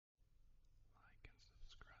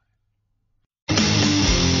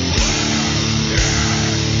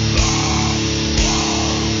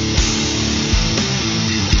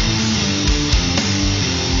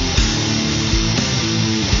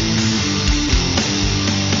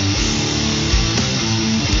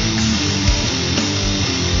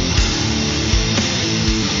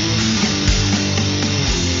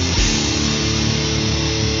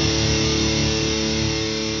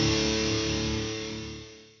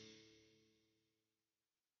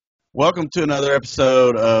Welcome to another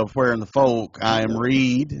episode of Where in the Folk. I am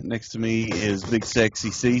Reed. Next to me is Big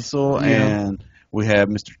Sexy Cecil, Yeah. and we have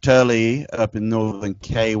Mr. Tully up in Northern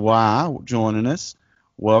KY joining us.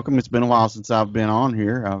 Welcome. It's been a while since I've been on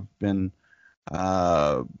here. I've been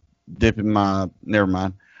dipping my. Never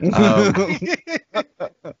mind.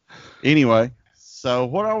 Anyway, so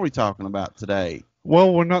what are we talking about today?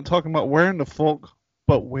 Well, we're not talking about where in the folk,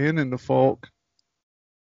 but when in the folk.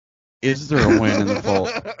 Is there a win in the folk?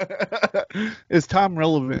 Is time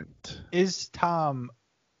relevant? Is time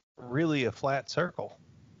really a flat circle?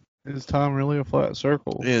 Is time really a flat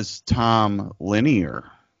circle? Is time linear?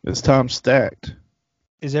 Is time stacked?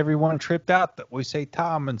 Is everyone tripped out that we say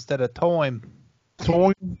time instead of time?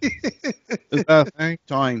 Toy? Is that a thing?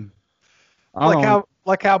 Time.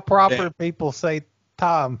 Like how proper Yeah. people say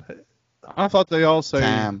time. I thought they all say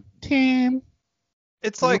Time. Time.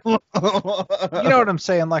 It's like, you know what I'm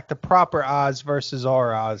saying, like the proper eyes versus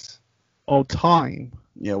our eyes. Oh, time.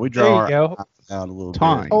 Yeah, we There draw you our go. eyes out a little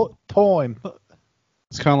Time. bit. Oh, time.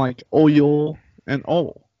 It's kind of like oil and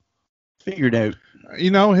oil. Figured out. You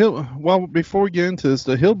know, before we get into this,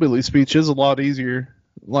 the hillbilly speech is a lot easier.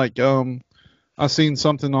 Like, I seen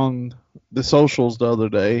something on the socials the other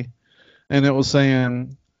day, and it was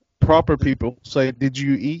saying proper people say, "Did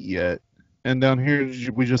you eat yet?" And down here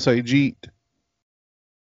we just say, "Jeet."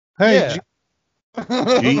 Hey, Yeah.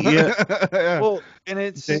 Jeet yet? Yeah. Well, and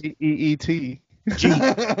it's Jeet.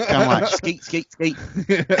 Jeet. Kind of like skeet, skeet, skeet.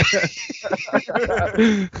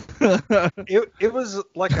 it was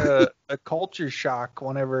like a culture shock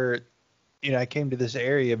whenever I came to this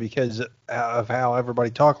area because of how everybody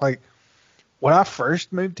talked. Like when I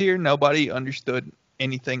first moved here, nobody understood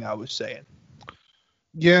anything I was saying.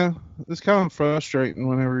 Yeah, it's kind of frustrating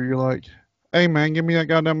whenever you're like, "Hey man, give me that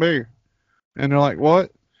goddamn beer," and they're like,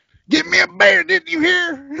 "What? Give me a beer, didn't you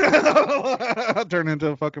hear?" I turn into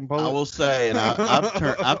a fucking poet. I will say, and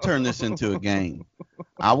I've turned this into a game.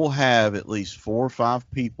 I will have at least 4 or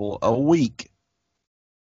 5 people a week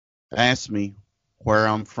ask me where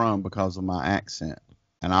I'm from because of my accent,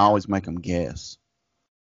 and I always make them guess.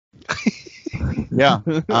 Yeah,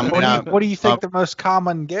 What do you think the most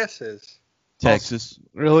common guess is? Texas.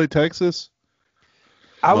 Really, Texas?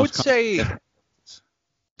 I Most would say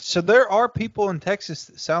so. There are people in Texas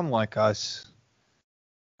that sound like us.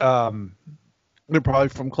 They're probably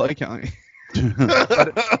from Clay County.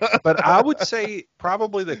 But I would say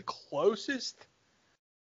probably the closest,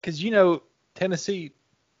 because Tennessee,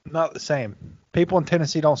 not the same. People in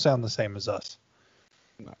Tennessee don't sound the same as us.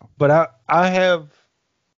 No. But I have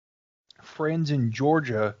friends in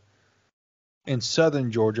Georgia, in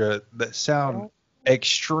southern Georgia, that sound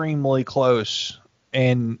extremely close,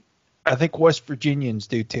 and I think West Virginians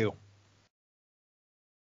do too.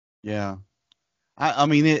 Yeah, I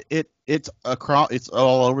mean it's across, it's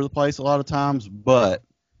all over the place a lot of times, but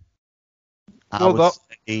I Well, would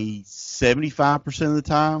say 75% of the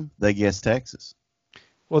time they guess Texas.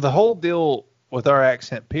 Well, the whole deal with our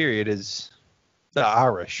accent, period, is the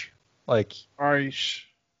Irish. Like, Irish.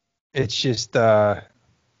 it's just the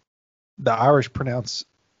Irish pronounce,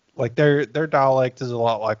 like, their dialect is a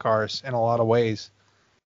lot like ours in a lot of ways.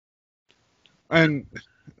 And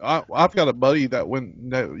I've got a buddy that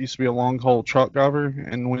used to be a long haul truck driver,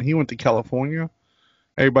 and when he went to California,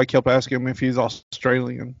 everybody kept asking him if he's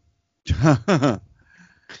Australian. That's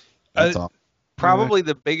all. Probably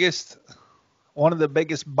one of the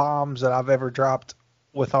biggest bombs that I've ever dropped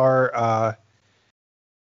with our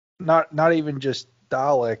not even just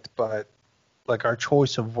dialect, but like our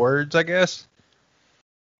choice of words, I guess.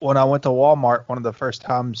 When I went to Walmart one of the first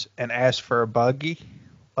times and asked for a buggy,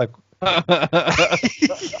 like,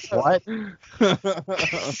 What?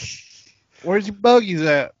 Where's your buggies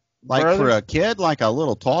at? Like brother? for a kid, like a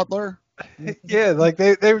little toddler? yeah, like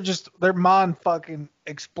they were just, their mind fucking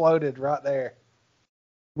exploded right there.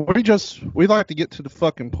 We like to get to the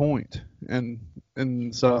fucking point in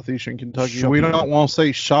southeastern Kentucky. We Shopping. don't want to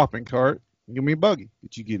say shopping cart. Give me a buggy.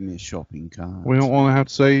 Could you give me a shopping cart? We don't want to have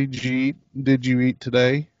to say, "Jeet, did you eat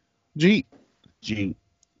today?" Jeet. Gee.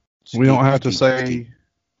 We don't have to say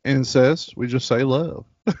incest. We just say love.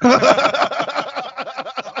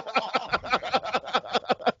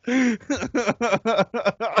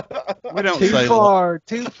 We don't Too say far,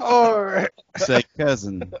 too far. say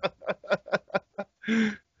cousin.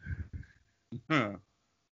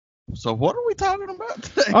 So what are we talking about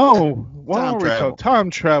today? Oh, what Time are we travel. talking? Time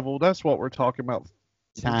travel. That's what we're talking about.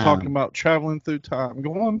 Time. We're talking about traveling through time,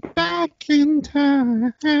 going back in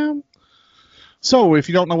time. So, if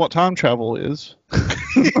you don't know what time travel is,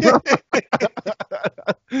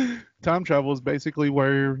 time travel is basically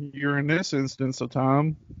where you're in this instance of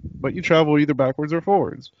time, but you travel either backwards or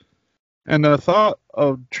forwards. And the thought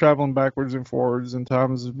of traveling backwards and forwards in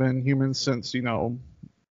time has been human since,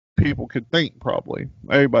 people could think, probably.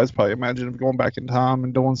 Everybody's probably imagined going back in time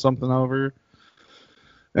and doing something over.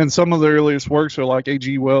 And some of the earliest works are like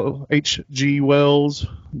H.G. Wells,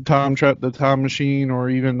 The Time Machine, or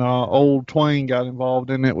even Old Twain got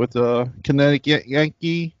involved in it with Connecticut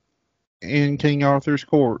Yankee in King Arthur's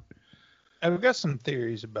court. I've got some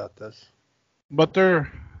theories about this. But there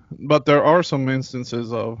are some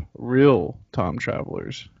instances of real time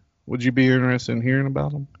travelers. Would you be interested in hearing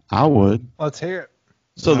about them? I would. Let's hear it.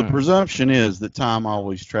 So the presumption is that time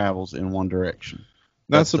always travels in one direction.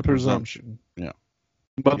 That's the presumption. Yeah.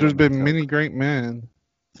 But there's been many great men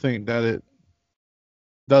think that it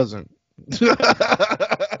doesn't.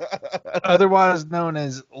 Otherwise known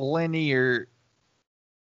as linear.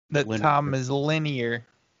 That Linear. time is linear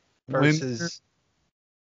versus.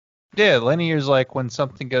 Yeah, linear is like when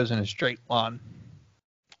something goes in a straight line.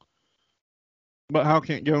 But how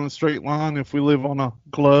can it go in a straight line if we live on a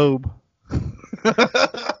globe?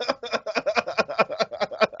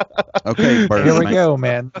 Okay, Bert. Here we go,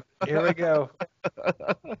 man. Here we go.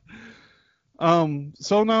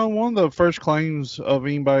 So now one of the first claims of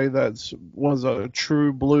anybody that was a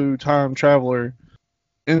true blue time traveler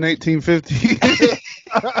in 1850,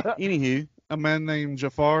 Anywho, a man named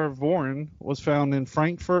Jafar Voren was found in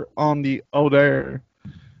Frankfurt on the Oder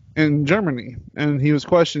in Germany, and he was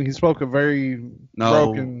questioned. He spoke a very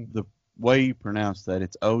broken. the way you pronounce that,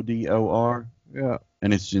 it's Odor, Yeah,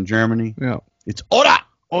 and it's in Germany. yeah. It's Oder.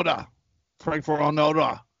 Oder. Frankfurt on the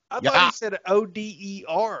Oder. I Yeah. thought you said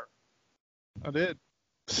Oder. I did.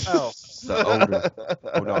 Oh. The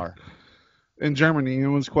Oder. In Germany,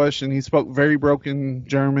 and was questioned. He spoke very broken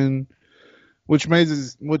German, which made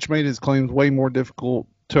his claims way more difficult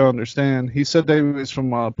to understand. He said that he was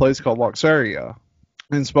from a place called Loxaria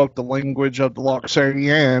and spoke the language of the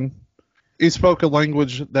Loxarian. He spoke a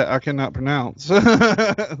language that I cannot pronounce.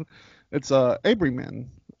 It's Abriman,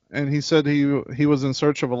 and he said he was in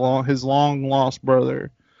search of his long lost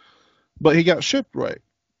brother, but he got shipwrecked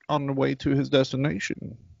on the way to his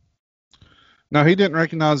destination. Now, he didn't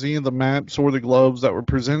recognize any of the maps or the globes that were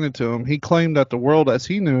presented to him. He claimed that the world as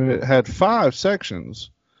he knew it had 5 sections: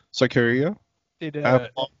 Sicaria, Did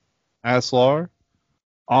Aslar,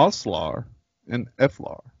 Oslar, and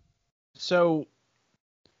Eflar. So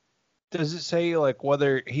does it say like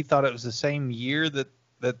whether he thought it was the same year that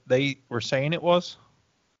they were saying it was?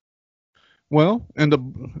 Well, in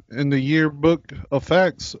the yearbook of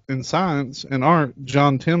facts in science and art,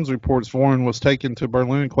 John Timms reports Voren was taken to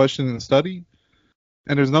Berlin, questioned, and studied.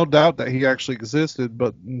 And there's no doubt that he actually existed,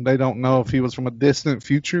 but they don't know if he was from a distant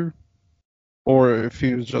future or if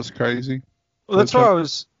he was just crazy. Well, that's why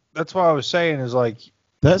I was saying is like,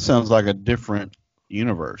 That sounds like a different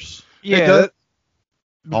universe. yeah, does.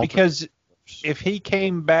 because if he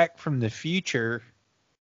came back from the future,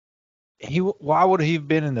 why would he have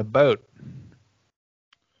been in the boat?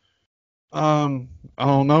 I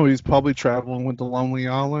don't know. He's probably traveling with the Lonely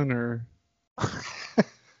Island or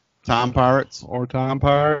Time Pirates. Time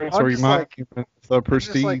Pirates, I'm or he just might like- be with the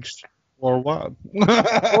Prestige like- worldwide.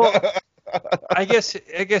 Well, I guess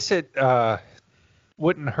it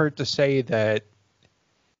wouldn't hurt to say that,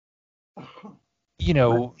 He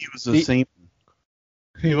was a seaman.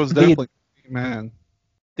 He was definitely man.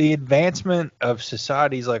 the advancement of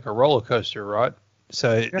society is like a roller coaster, right?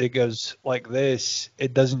 So it goes like this.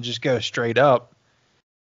 It doesn't just go straight up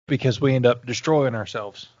because we end up destroying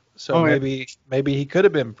ourselves. So maybe he could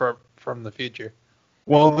have been from the future.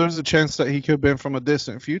 Well, there's a chance that he could have been from a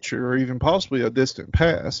distant future or even possibly a distant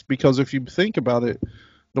past, because if you think about it,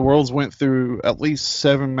 the world's went through at least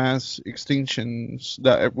 7 mass extinctions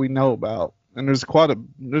that we know about. And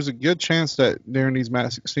there's a good chance that during these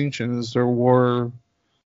mass extinctions there were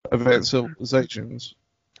advanced civilizations.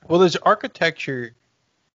 Well, there's architecture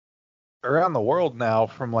around the world now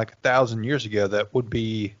from like 1,000 years ago that would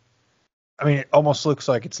be, I mean, it almost looks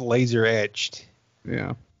like it's laser etched.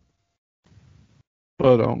 Yeah.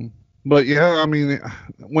 But yeah, I mean,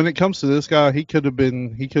 when it comes to this guy, he could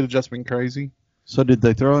have just been crazy. So did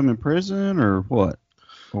they throw him in prison or what?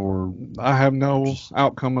 Or I have no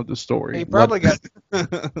outcome of the story. He probably got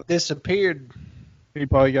disappeared. He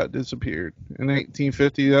probably got disappeared in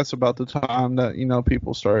 1850. That's about the time that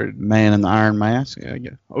people started. Man in the Iron Mask?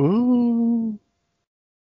 Yeah. Ooh.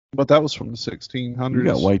 But that was from the 1600s. You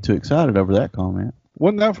got way too excited over that comment.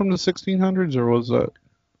 Wasn't that from the 1600s, or was that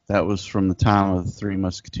That was from the time of the Three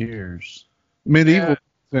Musketeers. medieval? Yeah.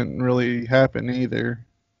 Didn't really happen either.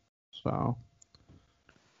 So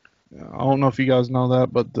I don't know if you guys know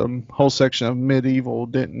that, but the whole section of medieval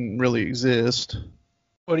didn't really exist.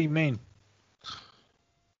 What do you mean?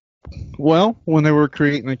 Well, when they were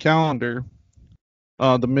creating a calendar,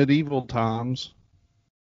 the medieval times.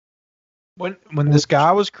 When this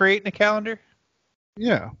guy was creating a calendar?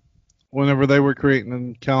 Yeah. Whenever they were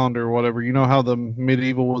creating a calendar or whatever, you know how the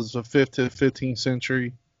medieval was the 5th to 15th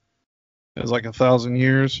century? It was like 1,000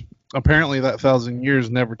 years. Apparently, that 1,000 years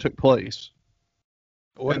never took place.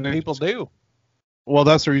 What did people do? Well,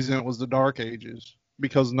 that's the reason it was the Dark Ages,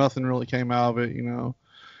 because nothing really came out of it, And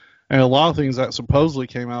a lot of things that supposedly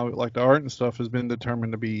came out of it, like the art and stuff, has been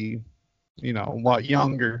determined to be, a lot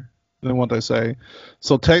younger than what they say.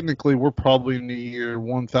 So technically, we're probably in the year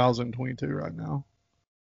 1022 right now.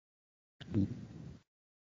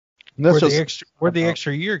 Where'd the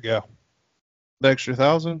extra year go? The extra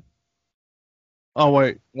 1,000? Oh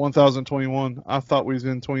wait, 1021. I thought we was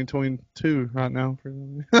in 2022 right now.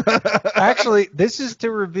 Actually, this is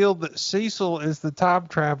to reveal that Cecil is the time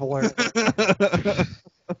traveler.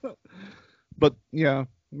 But yeah,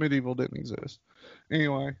 medieval didn't exist.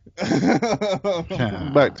 Anyway,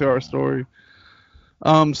 back to our story.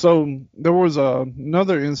 So there was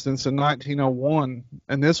another instance in 1901,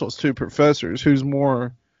 and this was two professors who's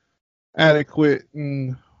more adequate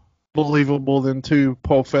and believable than two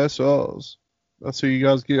professors. That's who you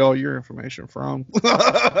guys get all your information from.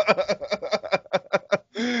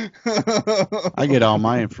 I get all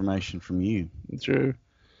my information from you. True.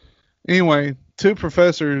 Anyway, two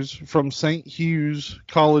professors from St. Hugh's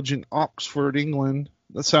College in Oxford, England.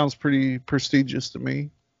 That sounds pretty prestigious to me.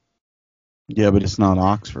 Yeah, but it's not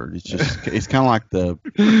Oxford. It's kind of like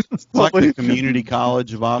the community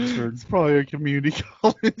college of Oxford. It's probably a community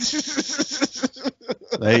college.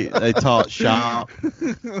 They taught shop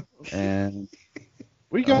and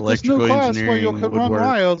we got this new class where you can run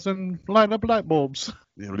wires and light up light bulbs.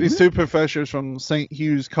 These two professors from St.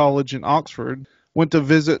 Hugh's College in Oxford went to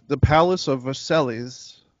visit the Palace of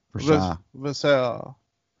Versailles. Versailles.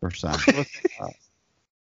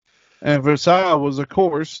 And Versailles was, of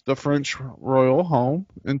course, the French royal home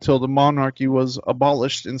until the monarchy was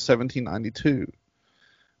abolished in 1792.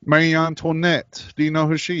 Marie Antoinette, do you know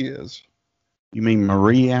who she is? You mean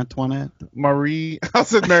Marie Antoinette? I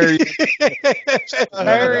said Mary.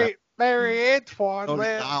 Mary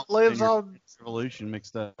Antoinette lives on Revolution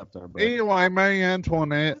mixed up there, bro. Anyway, Marie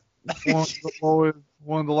Antoinette, one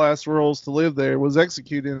of the last royals to live there, was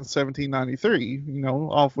executed in 1793.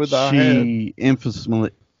 Off with our head. She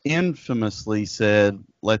infamously said,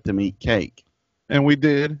 "Let them eat cake." And we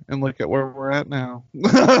did, and look at where we're at now.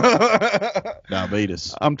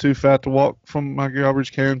 Diabetes. I'm too fat to walk from my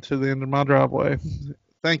garbage can to the end of my driveway.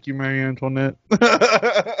 Thank you, Marie Antoinette.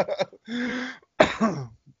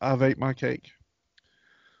 I've ate my cake.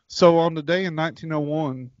 So on the day in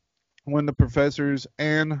 1901, when the professors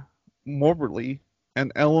Anne Moberly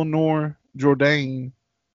and Eleanor Jourdain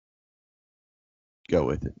go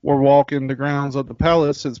with it were walking the grounds of the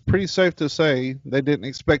palace, it's pretty safe to say they didn't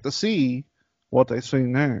expect to see what they see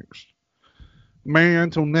next. Marie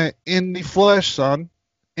Antoinette in the flesh, son.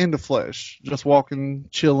 In the flesh. Just walking,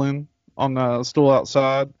 chilling on the stool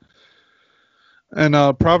outside. And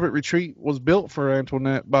a private retreat was built for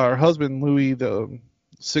Antoinette by her husband, Louis the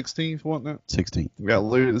 16th, wasn't it? 16th. Yeah,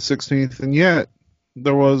 Louis the 16th. And yet,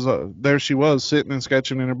 there she was, sitting and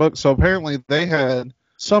sketching in her book. So apparently they had,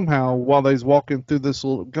 somehow, while they was walking through this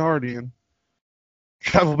little garden,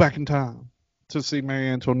 travel back in time to see Marie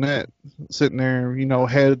Antoinette sitting there,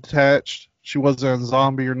 head attached. She wasn't a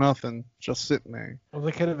zombie or nothing, just sitting there. Well,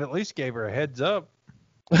 they could have at least gave her a heads up.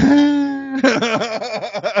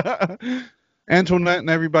 Antoinette and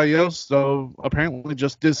everybody else, though, apparently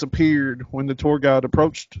just disappeared when the tour guide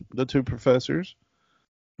approached the two professors.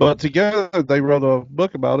 But together they wrote a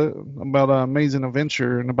book about it, about an amazing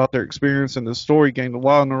adventure and about their experience, and the story gained a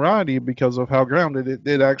lot of notoriety because of how grounded it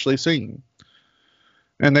did actually seem.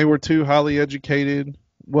 And they were two highly educated,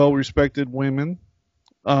 well-respected women.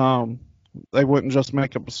 They wouldn't just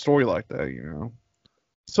make up a story like that,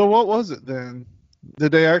 So what was it then?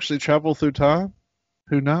 Did they actually travel through time?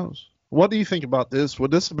 Who knows? What do you think about this?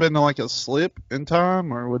 Would this have been like a slip in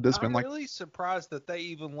time, or would this been like? I'm really surprised that they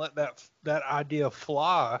even let that idea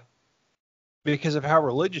fly, because of how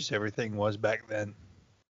religious everything was back then.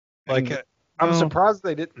 Like, I'm surprised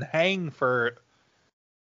they didn't hang for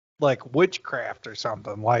like witchcraft or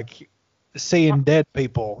something, like seeing dead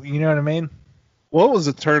people. You know what I mean? What was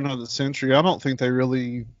the turn of the century? I don't think they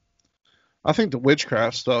really. I think the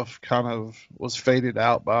witchcraft stuff kind of was faded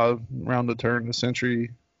out by around the turn of the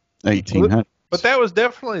century. 1800s. But that was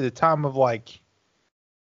definitely the time of like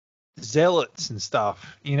zealots and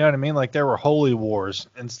stuff. You know what I mean? Like there were holy wars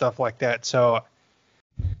and stuff like that. So.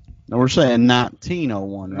 Now we're saying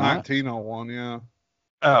 1901, right? 1901, yeah.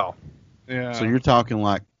 Oh. Yeah. So you're talking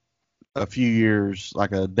like a few years,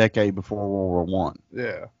 like a decade before World War One.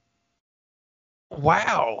 Yeah.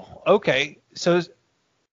 Wow. Okay. So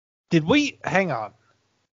did we hang on?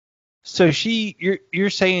 So you're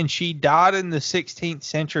saying she died in the 16th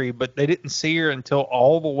century, but they didn't see her until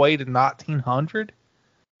all the way to 1900?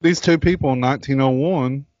 These two people in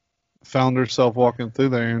 1901 found herself walking through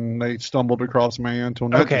there, and they stumbled across Mary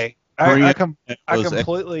Antoinette. Okay. Maria I was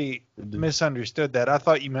completely misunderstood that. I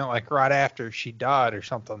thought you meant like right after she died or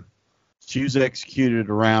something. She was executed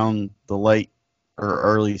around the late or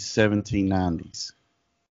early 1790s.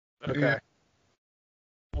 Okay. Yeah.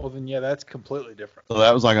 Well, then, yeah, that's completely different. So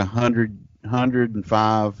that was like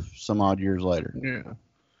 105 some odd years later. Yeah.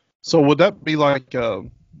 So would that be like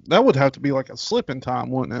that would have to be like a slip in time,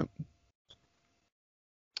 wouldn't it?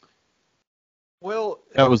 Well,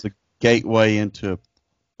 That was the gateway into a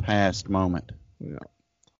past moment. Yeah.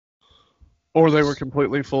 Or they were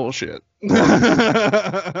completely full of shit.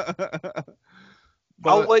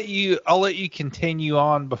 I'll let you continue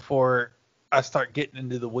on before I start getting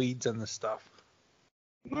into the weeds and the stuff.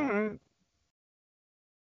 All right.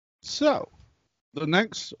 So, the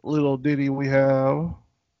next little ditty we have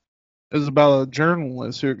is about a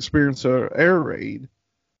journalist who experienced an air raid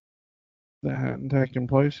that hadn't taken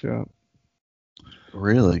place yet.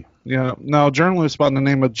 Really? Yeah. Now, a journalist by the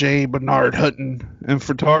name of J. Bernard Hutton and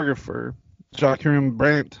photographer Joachim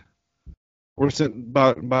Brandt were sent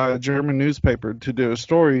by a German newspaper to do a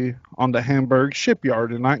story on the Hamburg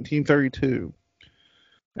shipyard in 1932.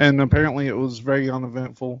 And apparently it was very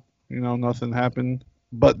uneventful. You know, nothing happened.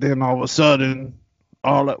 But then all of a sudden,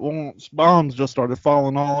 all at once, bombs just started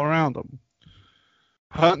falling all around them.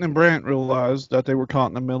 Hutton and Brandt realized that they were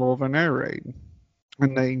caught in the middle of an air raid.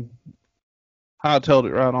 And they hightailed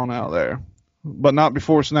it right on out there. But not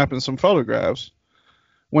before snapping some photographs.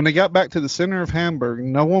 When they got back to the center of Hamburg,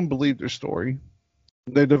 no one believed their story.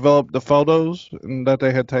 They developed the photos that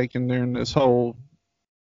they had taken during this whole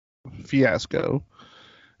fiasco,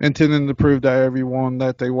 intending to prove to everyone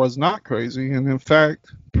that they was not crazy, and in fact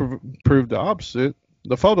proved the opposite.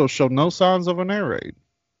 The photos showed no signs of an air raid.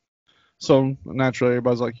 So naturally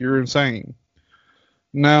everybody's like, you're insane.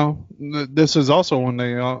 Now, this is also when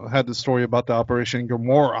they had the story about the Operation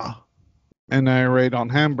Gomorrah and the air raid on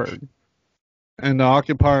Hamburg. And the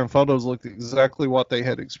occupying photos looked exactly what they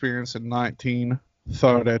had experienced in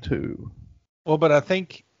 1932. Well, but I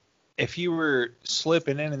think if you were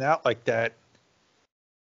slipping in and out like that,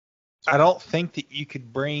 I don't think that you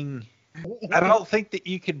could bring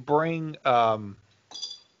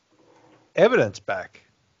evidence back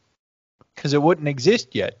because it wouldn't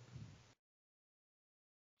exist yet.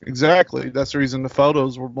 Exactly. That's the reason the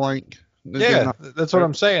photos were blank. That's what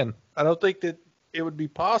I'm saying. I don't think that it would be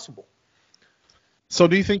possible. So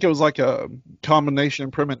do you think it was like a combination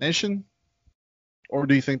of premonition? Or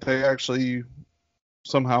do you think they actually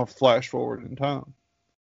somehow flash forward in time?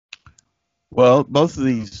 Well, both of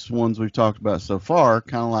these ones we've talked about so far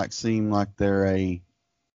kind of like seem like they're a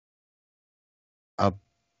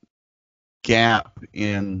gap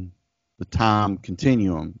in the time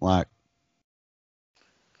continuum, like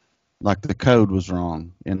the code was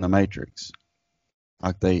wrong in the Matrix,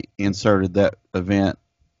 like they inserted that event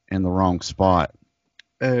in the wrong spot.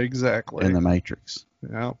 Exactly. In the Matrix.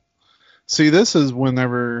 Yeah. See, this is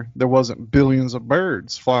whenever there wasn't billions of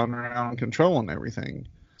birds flying around controlling everything.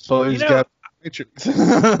 So there's got Matrix.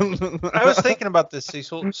 I was thinking about this,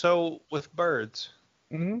 Cecil. So with birds,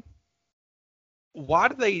 why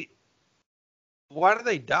do they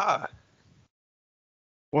die?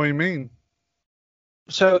 What do you mean?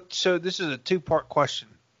 So this is a two-part question.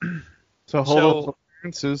 So hold up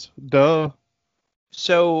appearances. Duh.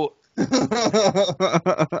 So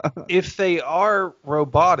if they are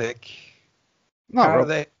robotic, how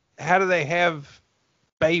do they have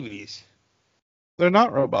babies? They're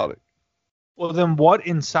not robotic. Well, then what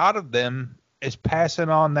inside of them is passing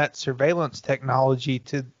on that surveillance technology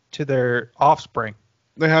to their offspring?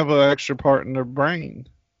 They have an extra part in their brain.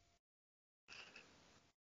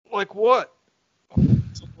 Like what?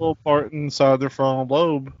 It's a little part inside their frontal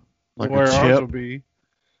lobe, like where a chip. ours would be,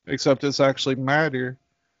 except it's actually matter.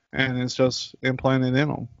 And it's just implanted in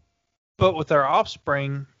them. But with our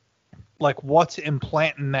offspring, like what's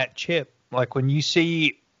implanting that chip? Like when you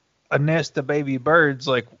see a nest of baby birds,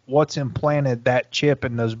 like what's implanted that chip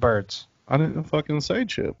in those birds? I didn't fucking say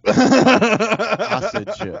chip. I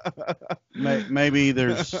said chip. Maybe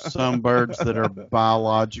there's some birds that are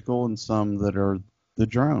biological and some that are the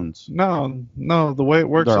drones. No. The way it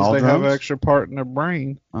works is they have an extra part in their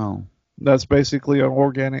brain. Oh. That's basically an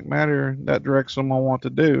organic matter that directs them on what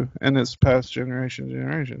to do, and it's passed generation to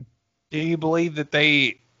generation. Do you believe that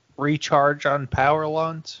they recharge on power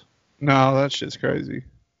lines? No, that shit's crazy.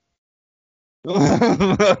 Bird's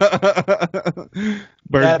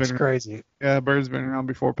That's been, crazy. yeah, Bird's been around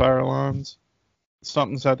before power lines.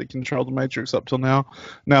 Something's had to control the Matrix up till now.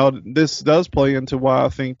 Now, this does play into why I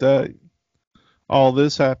think that all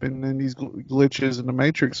this happened and these glitches in the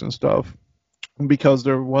Matrix and stuff, because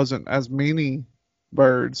there wasn't as many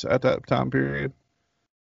birds at that time period.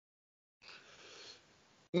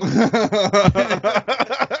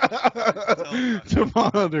 To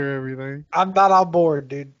monitor everything. I'm not on board,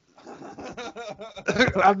 dude.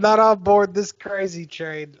 I'm not on board this crazy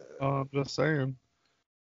train. I'm just saying.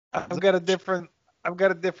 I've got a different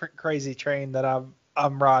crazy train that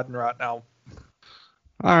I'm riding right now.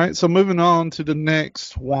 All right, so moving on to the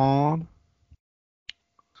next one.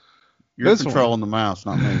 You're This controlling the mouse,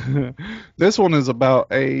 not me. This one is about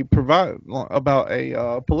a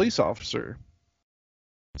police officer.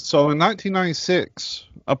 So in 1996,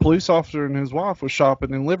 a police officer and his wife was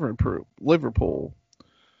shopping in Liverpool.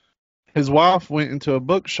 His wife went into a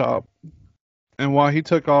bookshop, and while he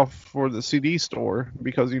took off for the CD store,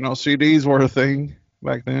 because CDs were a thing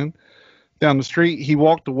back then, down the street, he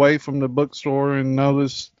walked away from the bookstore and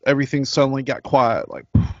noticed everything suddenly got quiet, like.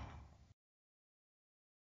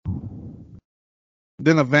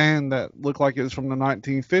 Then a van that looked like it was from the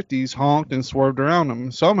 1950s honked and swerved around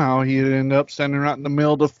him. Somehow he ended up standing right in the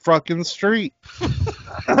middle of the fucking street.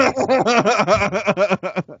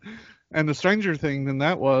 And the stranger thing than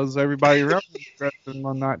that was everybody around him dressed in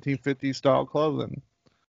 1950s style clothing.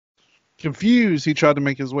 Confused, he tried to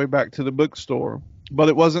make his way back to the bookstore, but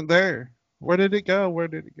it wasn't there. Where did it go?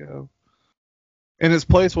 In its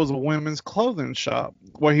place was a women's clothing shop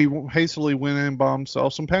where he hastily went in and bought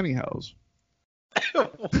himself some pantyhose.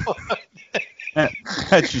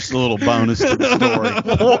 That's just a little bonus to the story.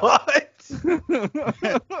 What?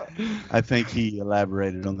 I think he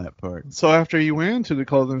elaborated on that part. So after he went into the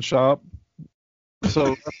clothing shop, and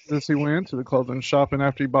after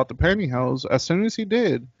he bought the pantyhose, as soon as he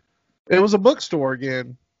did, it was a bookstore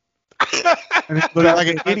again. And he looked like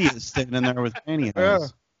an idiot standing there with pantyhose. Yeah,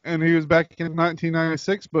 and he was back in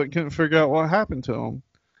 1996, but couldn't figure out what happened to him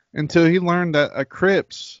until he learned that a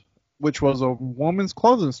Cripps, which was a woman's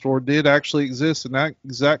clothing store, did actually exist in that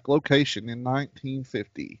exact location in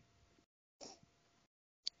 1950.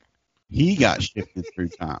 He got shifted through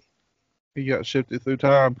time. He got shifted through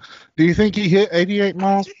time. Do you think he hit 88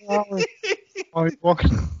 miles per hour while he's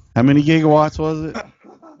walking? How many gigawatts was it?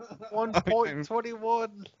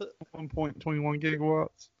 1.21. 1.21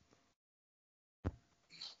 gigawatts.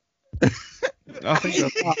 I think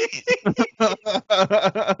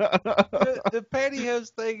The pantyhose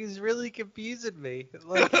thing is really confusing me.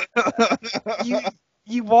 Like,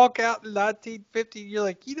 you walk out in 1950 and you're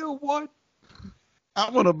like, you know what?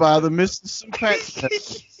 I'm gonna buy the missus some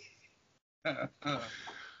pantyhose.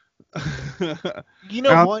 You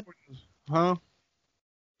know what? Huh?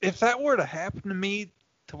 If that were to happen to me,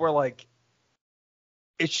 to where like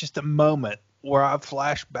it's just a moment where I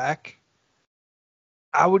flash back,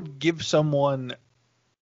 I would give someone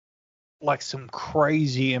like some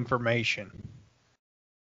crazy information.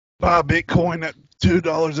 Buy Bitcoin at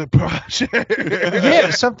 $2 a price.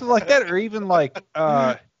 Yeah, something like that, or even like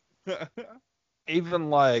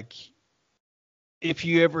if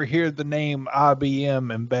you ever hear the name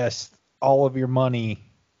IBM, invest all of your money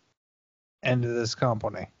into this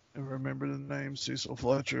company. I remember the name Cecil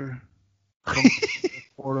Fletcher from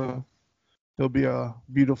Florida. He'll be a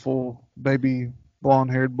beautiful baby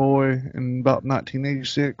blonde-haired boy in about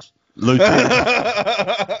 1986. Lieutenant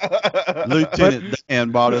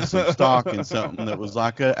Dan bought us some stock in something that was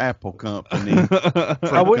like an Apple company.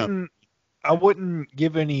 I wouldn't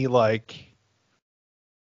give any like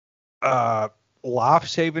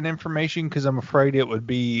life-saving information because I'm afraid it would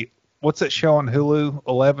be, what's that show on Hulu?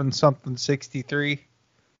 11 something 63.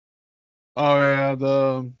 Oh yeah,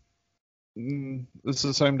 this is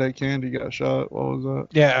the same day Candy got shot. What was that?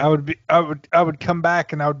 Yeah, I would come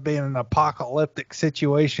back and I would be in an apocalyptic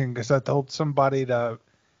situation because I told somebody to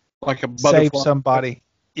Like a butterfly. save somebody.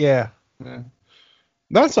 Yeah. Yeah.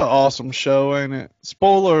 That's an awesome show, ain't it?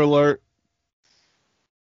 Spoiler alert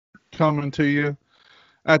coming to you.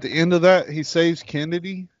 At the end of that, he saves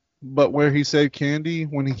Kennedy, but where he saved Kennedy,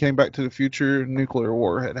 when he came back to the future, nuclear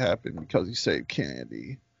war had happened because he saved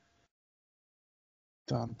Kennedy.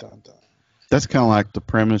 Dun, dun, dun. That's kind of like the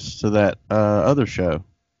premise to that other show.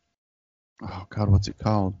 Oh, God, what's it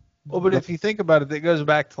called? Well, but if you think about it, it goes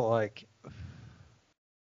back to like,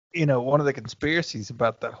 one of the conspiracies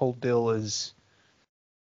about that whole deal is,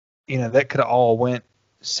 that could have all went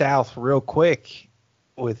south real quick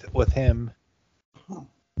with him.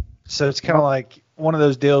 So it's kind of like one of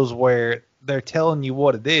those deals where they're telling you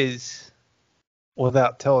what it is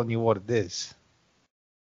without telling you what it is.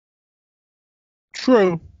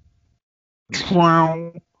 True.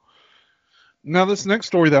 Wow. Now, this next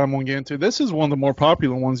story that I'm going to get into, this is one of the more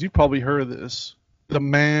popular ones. You've probably heard of this. The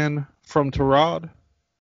Man from Torad.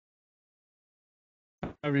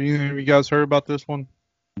 Have any of you guys heard about this one?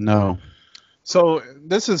 No. So,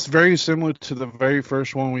 this is very similar to the very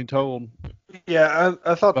first one we told. Yeah,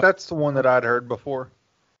 I thought that's the one that I'd heard before.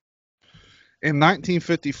 In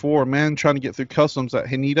 1954, a man trying to get through customs at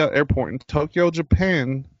Haneda Airport in Tokyo,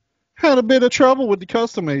 Japan, had a bit of trouble with the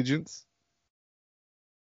custom agents.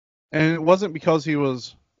 And it wasn't because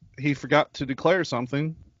he forgot to declare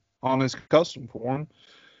something on his custom form,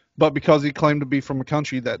 but because he claimed to be from a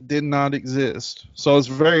country that did not exist. So it's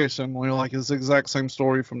very similar, like it's the exact same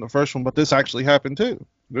story from the first one, but this actually happened too.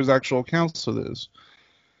 There's actual accounts of this.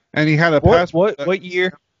 And he had a passport. What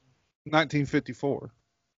year? 1954.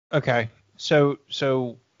 Okay.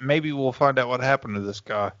 So maybe we'll find out what happened to this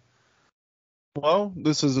guy. Well,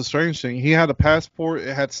 this is a strange thing. He had a passport.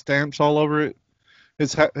 It had stamps all over it.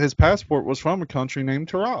 His passport was from a country named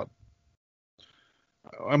Torad.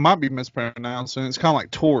 I might be mispronouncing. It's kind of like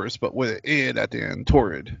Taurus, but with an id at the end.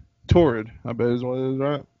 Torrid. Torrid, I bet is what it is,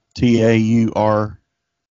 right? Taur.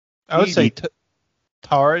 I would say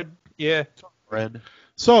Tarid. Yeah. Red.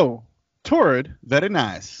 So, Torrid, Very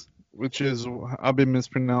nice. which is, I've been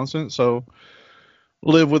mispronouncing it, so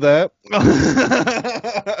live with that.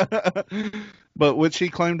 But which he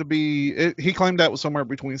claimed to be, he claimed that was somewhere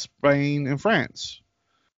between Spain and France.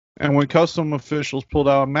 And when custom officials pulled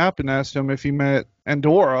out a map and asked him if he met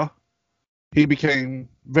Andorra, he became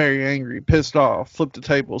very angry, pissed off, flipped the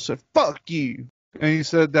table, said, "Fuck you." And he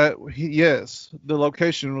said that, yes, the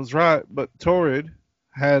location was right, but Torrid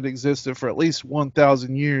had existed for at least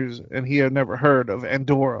 1,000 years, and he had never heard of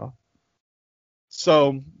Andorra.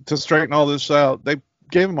 So, to straighten all this out, they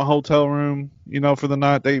gave him a hotel room, for the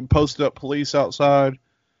night. They posted up police outside,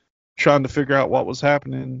 trying to figure out what was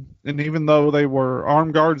happening. And even though they were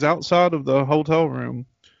armed guards outside of the hotel room,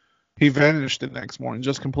 he vanished the next morning,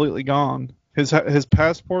 just completely gone. His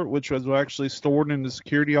passport, which was actually stored in the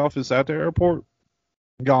security office at the airport,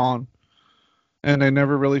 gone. And they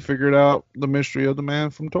never really figured out the mystery of the man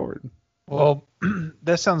from Torrid. Well,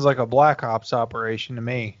 that sounds like a Black Ops operation to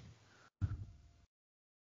me.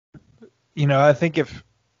 I think if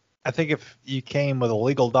you came with a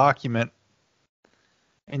legal document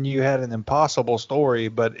and you had an impossible story,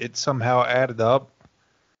 but it somehow added up,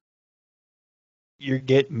 you're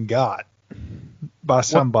getting got by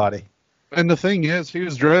somebody. And the thing is, he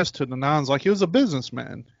was dressed to the nines like he was a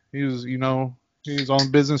businessman. He was, he was on a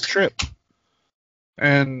business trip.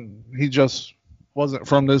 And he just wasn't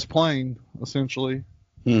from this plane, essentially.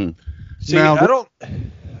 See, now, I don't.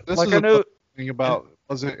 This like is I know thing about,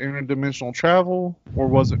 was it interdimensional travel, or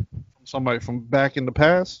was it from somebody from back in the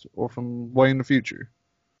past, or from way in the future?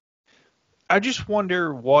 I just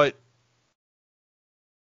wonder what,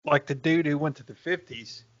 like the dude who went to the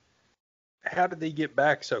 50s, how did he get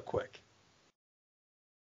back so quick?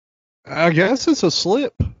 I guess it's a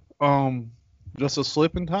slip. Just a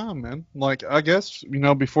slip in time, man. Like, I guess,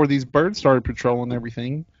 before these birds started patrolling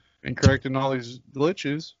everything and correcting all these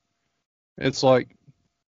glitches, it's like,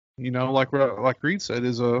 like Reed said,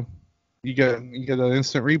 you get an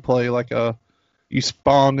instant replay, like you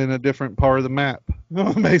spawned in a different part of the map,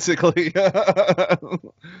 basically.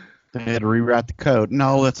 They had to rewrite the code.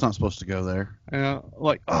 No, that's not supposed to go there. Yeah,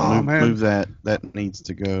 man. Move that. That needs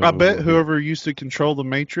to go. I bet whoever used to control the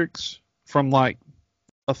Matrix from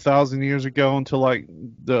 1,000 years ago until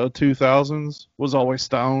the 2000s was always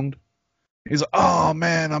stoned. He's like, "Oh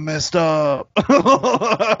man, I messed up."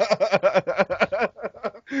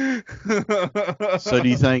 So do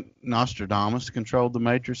you think Nostradamus controlled the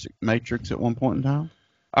Matrix at one point in time?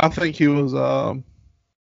 I think he was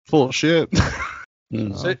full of shit.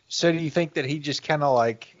 So do you think that he just kind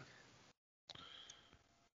of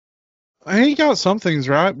He got some things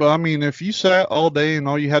right, but I mean, if you sat all day and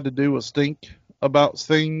all you had to do was think about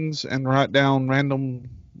things and write down random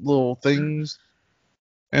little things,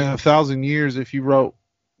 in 1,000 years, if you wrote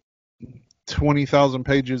 20,000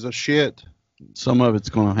 pages of shit, some of it's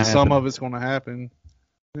going to happen. Some of it's going to happen.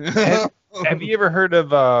 Have you ever heard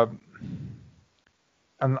of?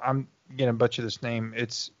 I'm gonna butcher this name.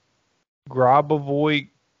 It's Grabovoi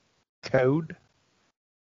code.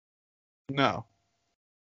 No.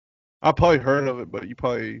 I probably heard of it, but you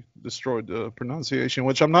probably destroyed the pronunciation,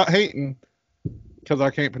 which I'm not hating because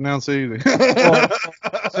I can't pronounce it either.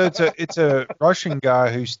 So it's a Russian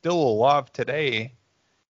guy who's still alive today,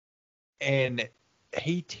 and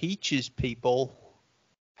he teaches people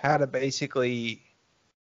how to basically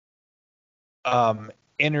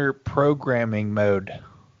inner programming mode.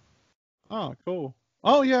 Oh, cool.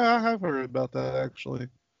 Oh, yeah, I have heard about that, actually.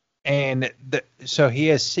 And so he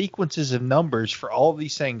has sequences of numbers for all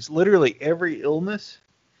these things. Literally every illness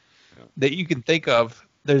that you can think of,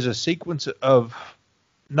 there's a sequence of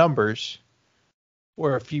numbers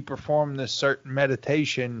where if you perform this certain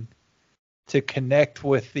meditation to connect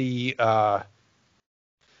with the, not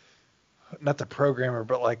the programmer,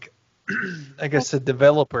 but like, I guess the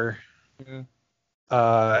developer,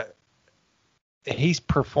 Yeah. He's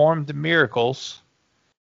performed miracles,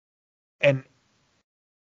 and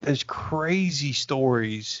there's crazy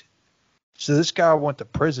stories. So this guy went to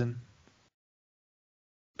prison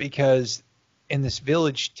because in this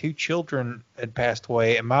village, 2 children had passed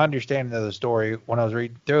away. And my understanding of the story when I was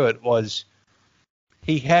reading through it was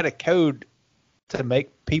he had a code to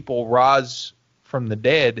make people rise from the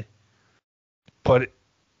dead, but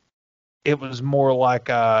it was more like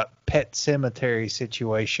a pet cemetery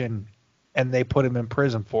situation, and they put him in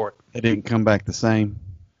prison for it. It didn't come back the same.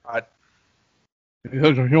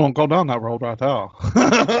 You won't go down that road right now.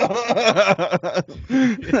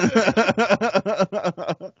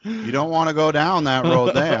 You don't want to go down that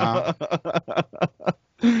road there, huh?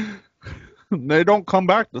 They don't come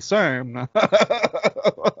back the same.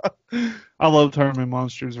 I love Herman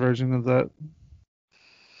Monster's version of that.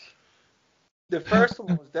 The first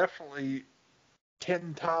one was definitely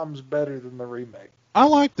 10 times better than the remake. I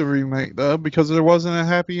like the remake, though, because there wasn't a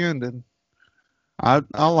happy ending. I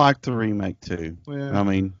like the remake, too. Yeah. I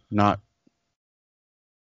mean, not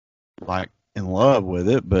like in love with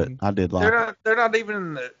it, but I did like it. They're not even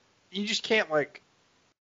in the, you just can't like,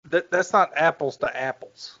 that's not apples to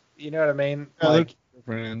apples. You know what I mean? Yeah, like,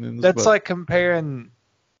 different endings, that's but like comparing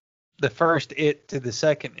the first It to the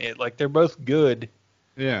second It. Like, they're both good,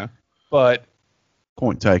 yeah. but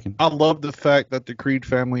Point taken. I love the fact that the Creed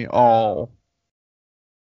family all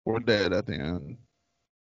were dead at the end.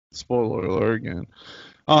 Spoiler alert again.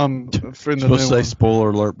 For the Supposed to say new spoiler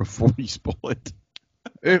alert before you spoil it.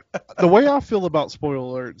 one. The way I feel about spoiler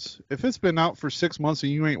alerts, if it's been out for 6 months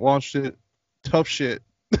and you ain't watched it, tough shit.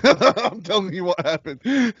 I'm telling you what happened.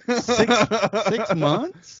 6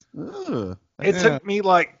 months? Ugh. it Yeah. took me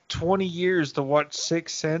like 20 years to watch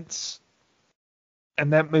Sixth Sense,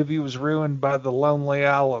 and that movie was ruined by The Lonely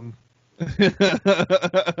Island.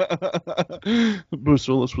 Bruce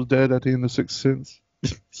Willis was dead at the end of Sixth Sense.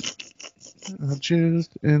 I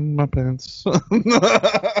jizzed in my pants.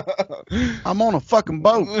 I'm on a fucking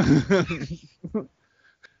boat.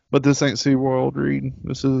 But this ain't SeaWorld, Reed.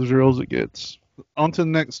 This is as real as it gets. On to the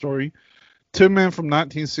next story. 2 men from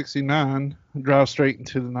 1969 drive straight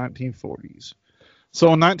into the 1940s. So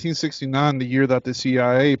in 1969, the year that the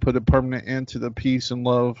CIA put a permanent end to the peace and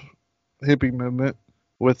love hippie movement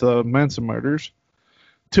with Manson murders,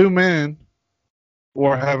 2 men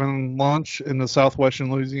were having lunch in the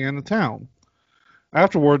southwestern Louisiana town.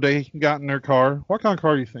 Afterward, they got in their car. What kind of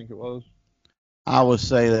car do you think it was? I would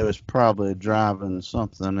say they was probably driving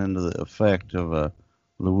something into the effect of a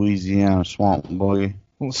Louisiana swamp boy.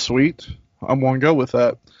 Well, sweet. I'm going to go with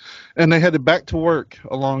that. And they headed back to work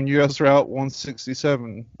along U.S. Route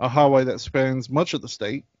 167, a highway that spans much of the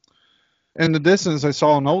state. In the distance, they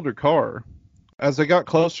saw an older car. As they got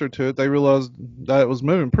closer to it, they realized that it was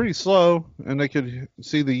moving pretty slow, and they could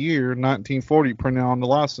see the year 1940 printed on the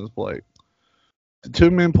license plate. The 2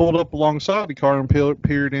 men pulled up alongside the car and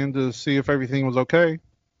peered in to see if everything was okay.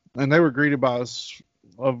 And they were greeted by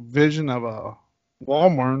a vision of a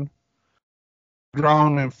woman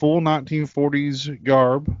drawn in full 1940s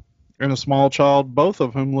garb and a small child, both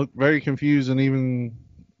of whom looked very confused and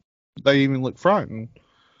they even looked frightened.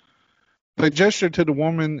 They gestured to the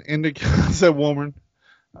woman, I said woman.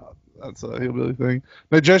 That's a hillbilly thing.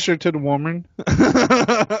 They gestured to the woman,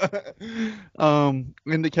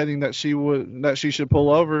 indicating that she should pull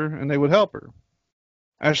over and they would help her.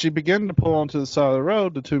 As she began to pull onto the side of the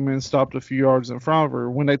road, the 2 men stopped a few yards in front of her.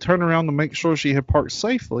 When they turned around to make sure she had parked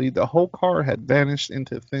safely, the whole car had vanished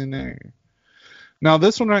into thin air. Now,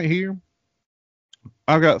 this one right here,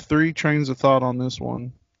 I've got 3 trains of thought on this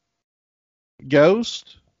one.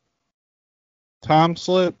 Ghost, time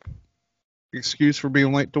slip, excuse for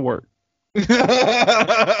being late to work. I've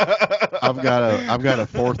got a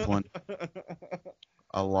 4th one.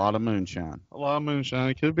 A lot of moonshine. A lot of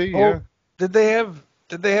moonshine. It could be, Oh, yeah. Did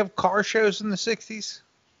they have car shows in the 60s?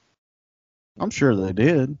 I'm sure they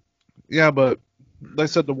did. Yeah, but they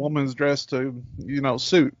said the woman's dressed to,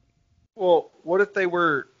 suit. Well, what if they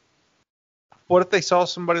saw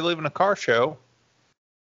somebody leaving a car show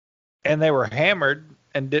and they were hammered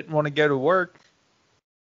and didn't want to go to work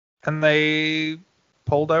and they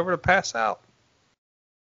pulled over to pass out?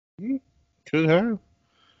 Could Could have.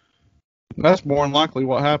 That's more than likely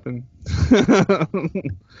what happened.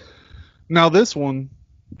 Now this one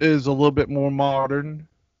is a little bit more modern,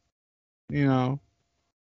 you know,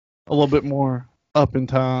 a little bit more up in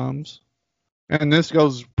times. And this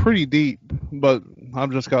goes pretty deep, but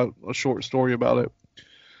I've just got a short story about it.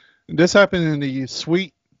 This happened in the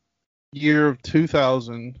sweet year of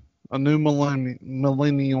 2000, a new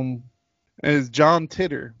millennium, is John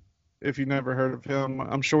Titor. If you've never heard of him,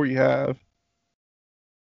 I'm sure you have.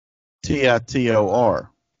 Titor.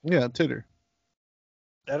 Yeah, Titor.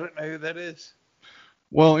 I don't know who that is.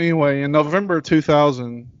 Well, anyway, in November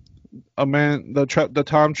 2000, the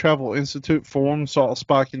Time Travel Institute forum saw a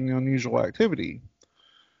spike in unusual activity.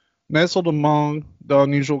 Nestled among the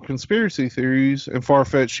unusual conspiracy theories and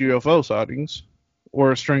far-fetched UFO sightings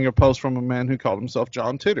were a string of posts from a man who called himself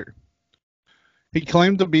John Titor. He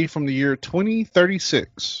claimed to be from the year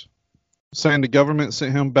 2036, saying the government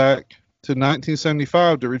sent him back to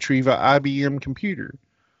 1975 to retrieve an IBM computer.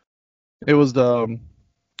 It was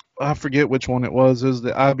I forget which one it was. It was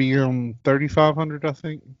the IBM 3500, I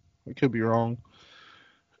think. I could be wrong.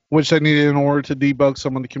 Which they needed in order to debug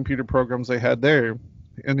some of the computer programs they had there.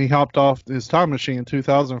 And he hopped off his time machine in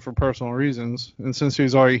 2000 for personal reasons. And since he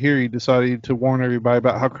was already here, he decided to warn everybody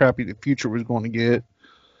about how crappy the future was going to get.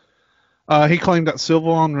 He claimed that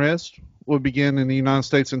civil unrest would begin in the United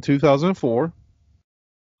States in 2004.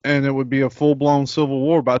 And it would be a full-blown civil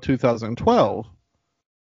war by 2012.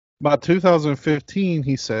 By 2015,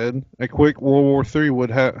 he said, a quick World War III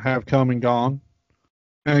would have come and gone.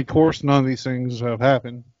 And of course, none of these things have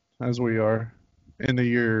happened, as we are in the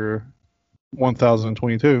year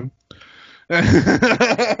 1022.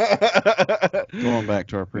 Going back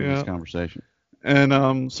to our previous conversation.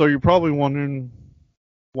 And so you're probably wondering,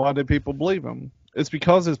 why did people believe him? It's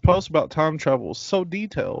because his post about time travel was so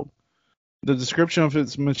detailed. The description of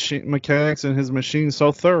its mechanics and his machine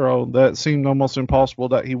so thorough that it seemed almost impossible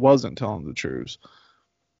that he wasn't telling the truth.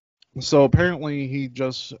 So apparently he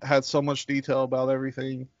just had so much detail about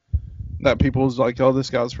everything that people was like, oh, this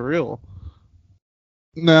guy's for real.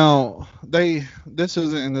 Now, this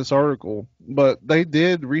isn't in this article, but they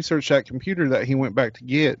did research that computer that he went back to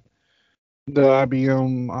get. The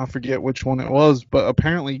IBM, I forget which one it was, but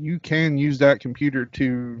apparently you can use that computer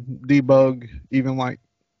to debug even like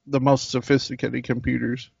the most sophisticated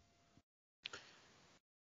computers.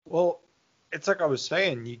 Well, it's like I was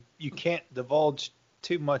saying, you can't divulge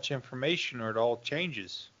too much information or it all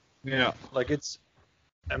changes. Yeah. Like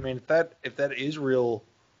I mean, if that is real,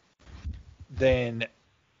 then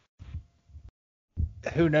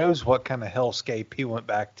who knows what kind of hellscape he went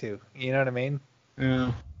back to. You know what I mean?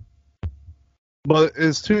 Yeah. But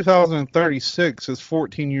it's 2036. It's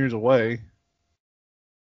 14 years away.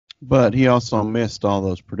 But he also missed all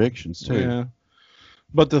those predictions, too. Yeah.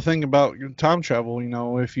 But the thing about your time travel,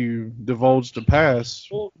 if you divulge the past.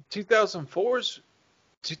 Well, 2004 is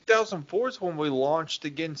when we launched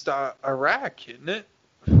against Iraq, isn't it?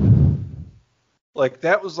 Like,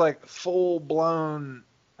 that was like full-blown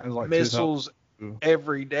missiles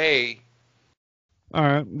every day. All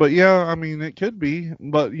right. But, yeah, I mean, it could be.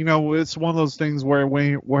 But, it's one of those things where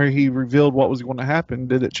he revealed what was going to happen.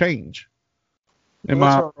 Did it change?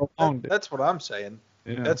 That's what I'm saying.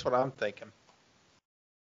 Yeah. That's what I'm thinking.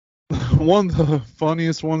 One of the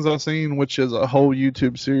funniest ones I've seen, which is a whole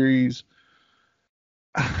YouTube series,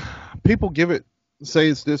 people say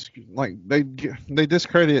it's this, like they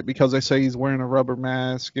discredit it because they say he's wearing a rubber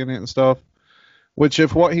mask in it and stuff. Which,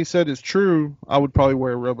 if what he said is true, I would probably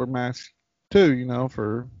wear a rubber mask too,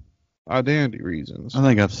 for identity reasons. I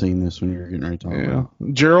think I've seen this when you were getting ready to talk about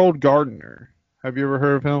it. Gerald Gardner. Have you ever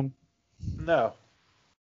heard of him? No.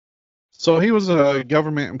 So he was a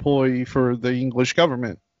government employee for the English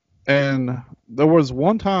government. And there was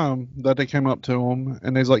one time that they came up to him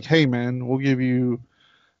and they's like, hey man, we'll give you,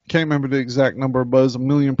 can't remember the exact number, but it was £1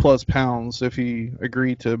 million+ if he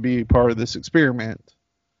agreed to be part of this experiment.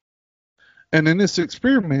 And in this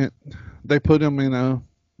experiment, they put him in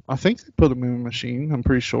I think they put him in a machine, I'm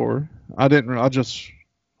pretty sure. I'm just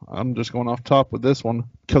going off top with this one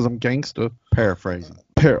because I'm gangsta. Paraphrasing.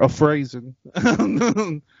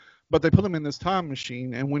 But they put him in this time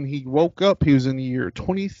machine, and when he woke up, he was in the year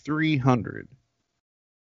 2300.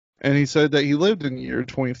 And he said that he lived in the year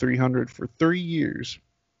 2300 for 3 years.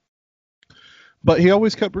 But he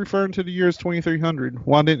always kept referring to the year as 2300.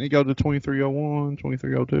 Why didn't he go to 2301,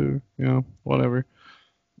 2302, whatever.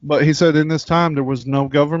 But he said in this time there was no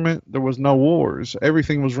government, there was no wars.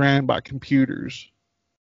 Everything was ran by computers,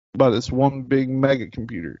 by this one big mega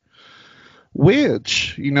computer.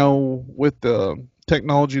 Which, with the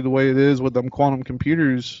technology the way it is with them quantum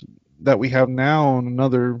computers that we have now in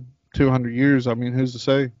another 200 years, I mean, who's to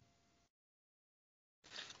say?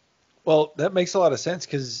 Well, that makes a lot of sense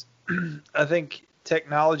because I think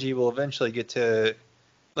technology will eventually get to,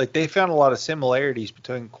 like, they found a lot of similarities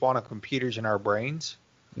between quantum computers and our brains.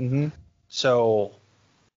 Mm-hmm. So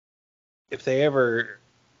if they ever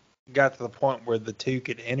got to the point where the two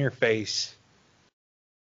could interface,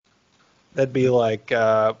 that'd be like,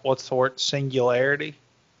 what's the word? Singularity?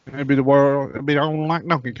 It'd be the world. It'd be on like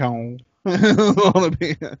Donkey Kong. But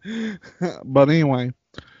anyway,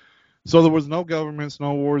 so there was no governments,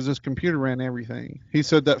 no wars. This computer ran everything. He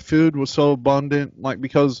said that food was so abundant, like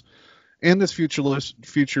because in this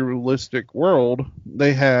futuristic world,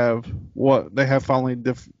 they have finally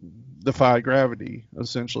defied gravity,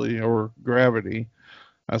 essentially, or gravity,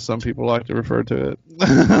 as some people like to refer to it.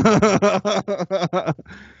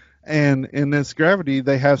 And in this gravity,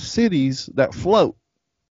 they have cities that float,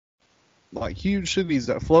 like huge cities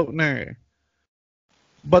that float in air.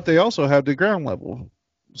 But they also have the ground level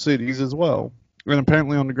cities as well. And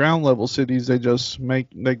apparently on the ground level cities, they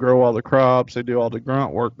grow all the crops, they do all the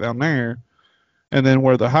grunt work down there. And then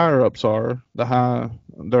where the higher ups are,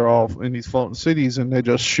 they're all in these floating cities, and they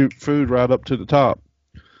just shoot food right up to the top.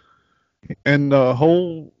 And the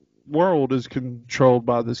whole world is controlled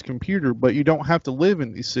by this computer, but you don't have to live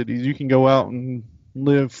in these cities. You can go out and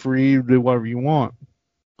live free, do whatever you want.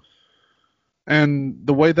 And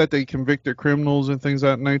the way that they convict their criminals and things of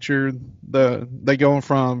that nature, they go in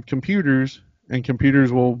front of computers, and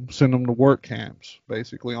computers will send them to work camps,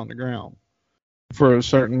 basically on the ground, for a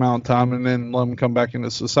certain amount of time, and then let them come back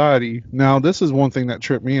into society. Now, this is one thing that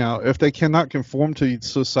tripped me out. If they cannot conform to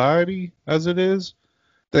society as it is,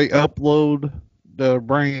 they upload the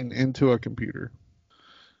brain into a computer.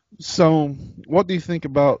 So, what do you think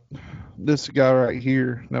about this guy right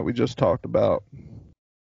here that we just talked about?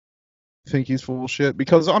 Think he's full of shit?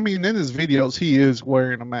 Because, I mean, in his videos, he is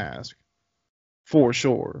wearing a mask. For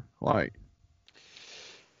sure. Like,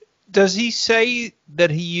 does he say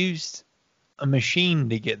that he used a machine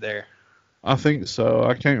to get there? I think so.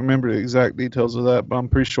 I can't remember the exact details of that, but I'm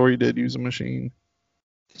pretty sure he did use a machine.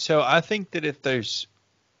 So I think that if there's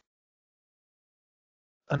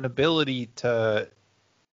an ability to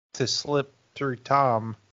slip through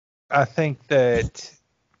time, I think that's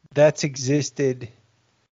existed,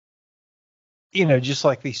 just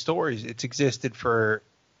like these stories, it's existed for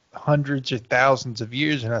hundreds or thousands of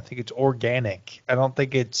years, and I think it's organic. I don't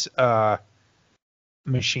think it's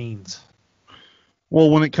machines. Well,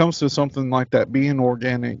 when it comes to something like that being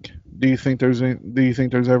organic, do you think there's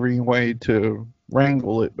ever any way to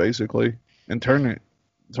wrangle it, basically, and turn it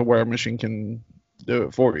to where a machine can do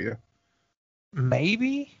it for you?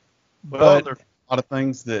 Maybe. Well, there's a lot of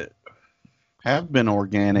things that have been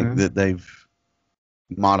organic that they've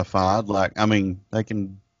modified. Like, I mean, they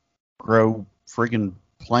can grow freaking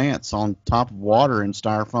plants on top of water in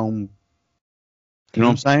styrofoam. You know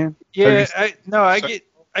what I'm saying? Yeah,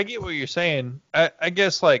 I get what you're saying. I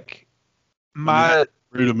guess like my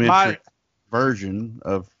rudimentary version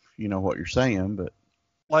of what you're saying, but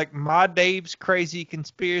like my Dave's crazy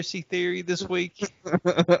conspiracy theory this week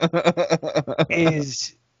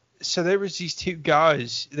is, so there was these two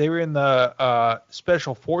guys, they were in the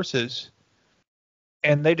special forces,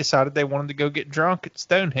 and they decided they wanted to go get drunk at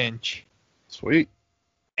Stonehenge. Sweet.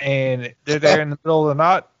 And they're there in the middle of the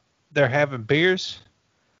night, they're having beers,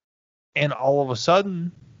 and all of a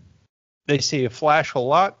sudden they see a flash of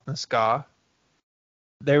light in the sky.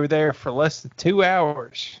 They were there for less than 2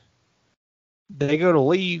 hours. They go to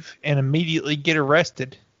leave and immediately get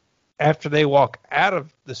arrested after they walk out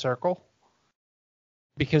of the circle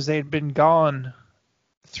because they had been gone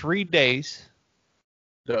 3 days.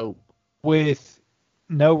 Dope. With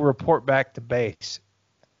no report back to base.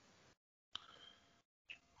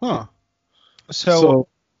 Huh. So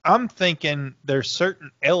I'm thinking there's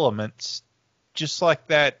certain elements, just like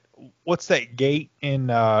that. What's that gate in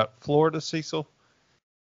Florida, Cecil?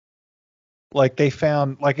 Like they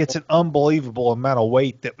found, like it's an unbelievable amount of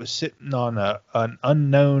weight that was sitting on an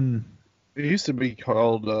unknown. It used to be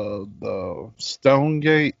called the Stone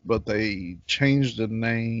Gate, but they changed the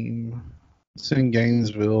name. It's in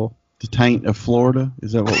Gainesville. The taint of Florida?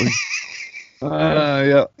 Is that what we?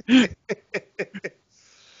 Yeah.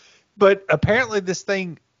 But apparently this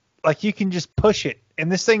thing, like you can just push it,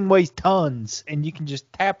 and this thing weighs tons, and you can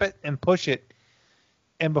just tap it and push it.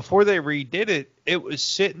 And before they redid it, it was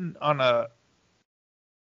sitting on a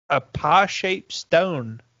pie-shaped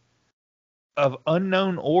stone of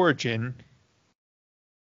unknown origin,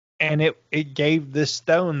 and it gave this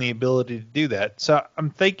stone the ability to do that. So I'm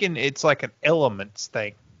thinking it's like an elements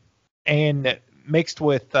thing, and mixed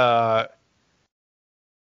with what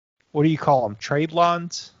do you call them? Trade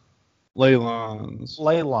lines? Ley lines.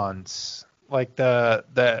 Leylands, like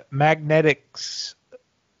the magnetics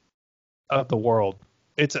of the world.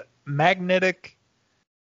 It's a magnetic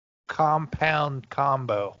compound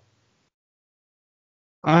combo.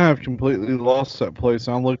 I have completely lost that place.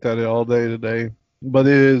 I looked at it all day today, but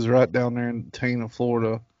it is right down there in Tana,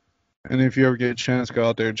 Florida. And if you ever get a chance, go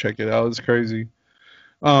out there and check it out. It's crazy.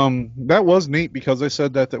 That was neat because they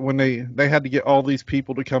said that when they had to get all these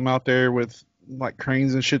people to come out there with like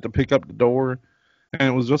cranes and shit to pick up the door, and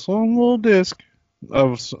it was just one little disc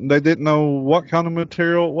of. They didn't know what kind of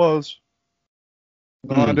material it was.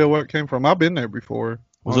 No idea where it came from. I've been there before.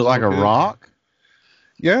 Was it like a rock?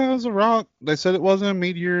 Yeah, it was a rock. They said it wasn't a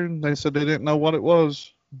meteor. They said they didn't know what it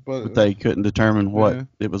was, but they couldn't determine what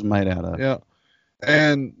it was made out of. Yeah.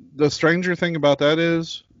 And the stranger thing about that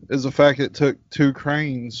is the fact it took 2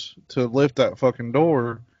 cranes to lift that fucking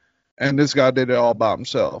door, and this guy did it all by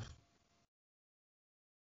himself.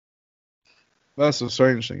 That's the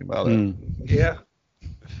strange thing about it. Yeah.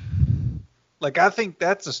 Like, I think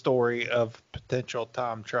that's a story of potential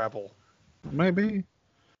time travel. Maybe.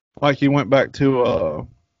 Like he went back to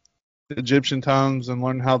Egyptian times and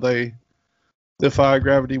learned how they defy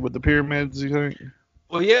gravity with the pyramids, you think?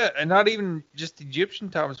 Well, yeah, and not even just Egyptian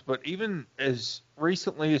times, but even as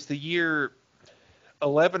recently as the year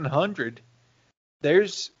 1100,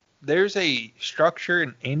 there's a structure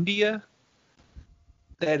in India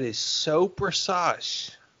that is so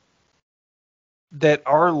precise that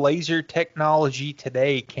our laser technology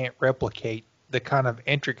today can't replicate the kind of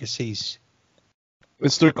intricacies.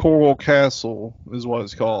 It's the Coral Castle is what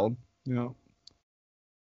it's called. Yeah.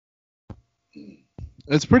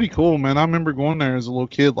 It's pretty cool, man. I remember going there as a little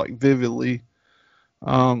kid, like vividly.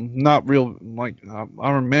 Not real, like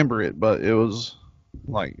I remember it, but it was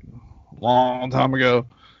like a long time ago.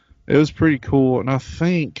 It was pretty cool, and I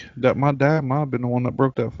think that my dad might have been the one that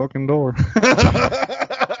broke that fucking door.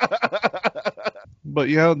 But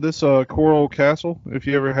yeah, this Coral Castle, if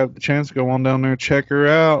you ever have the chance, go on down there, check her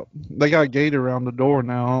out. They got a gate around the door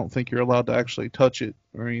now. I don't think you're allowed to actually touch it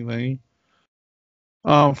or anything.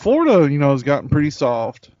 Florida, has gotten pretty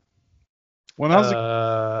soft. When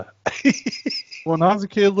I was a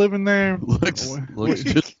kid living there, looks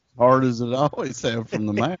just as hard as it always have from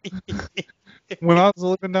the map. When I was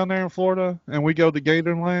living down there in Florida and we go to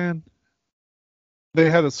Gatorland, they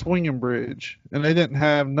had a swinging bridge and they didn't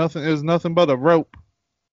have nothing. It was nothing but a rope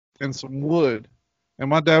and some wood. And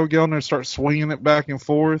my dad would get on there and start swinging it back and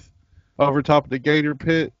forth over top of the gator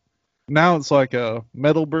pit. Now it's like a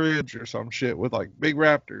metal bridge or some shit with like big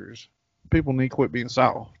raptors. People need to quit being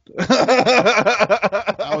soft.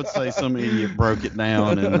 I would say some idiot broke it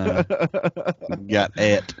down and got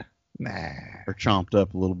et. Or chomped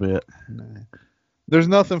up a little bit. There's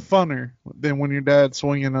nothing funner than when your dad's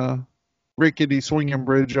swinging a rickety swinging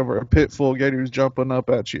bridge over a pit full of gators jumping up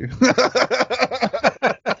at you.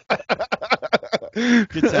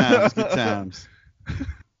 Good times, good times.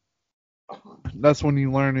 That's when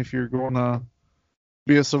you learn if you're going to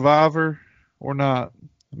be a survivor or not.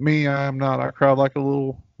 Me, I am not. I cried like a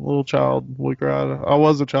little child. We cried. I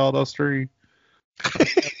was a child. I was 3.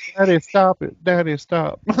 Daddy, stop it. Daddy,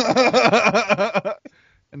 stop.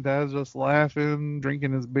 And Dad's just laughing,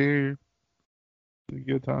 drinking his beer. It's a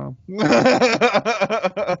good time.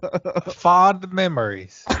 Fond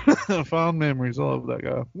memories. Fond memories. I love that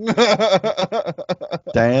guy.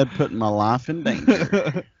 Dad putting my life in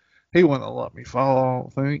danger. He wouldn't have let me fall, I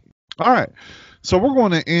don't think. All right. So we're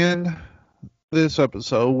going to end this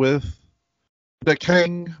episode with the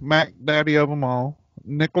king, Mac Daddy of them all,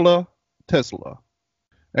 Nikola Tesla.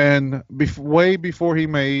 And way before he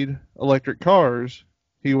made electric cars,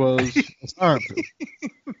 he was a scientist.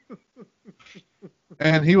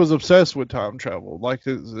 And he was obsessed with time travel. Like,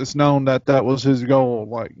 it's known that was his goal.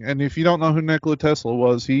 Like, and if you don't know who Nikola Tesla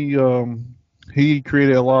was, he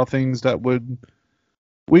created a lot of things that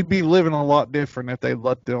we'd be living a lot different if they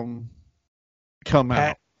let them come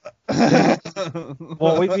out.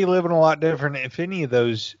 Well, we'd be living a lot different if any of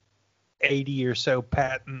those 80 or so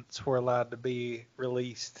patents were allowed to be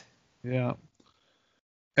released. Yeah.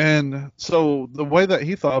 And so the way that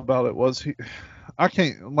he thought about it was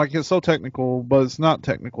it's so technical, but it's not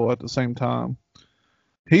technical at the same time.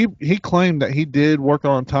 He claimed that he did work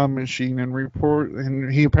on a time machine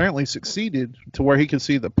and he apparently succeeded to where he could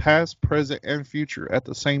see the past, present, and future at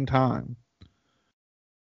the same time.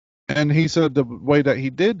 And he said the way that he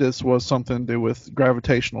did this was something to do with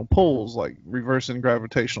gravitational pulls, like reversing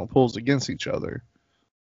gravitational pulls against each other.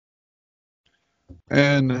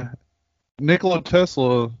 And Nikola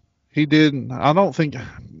Tesla, I don't think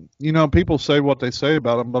people say what they say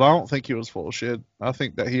about him, but I don't think he was full of shit. I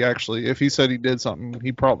think that he actually, if he said he did something,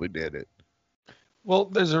 he probably did it. Well,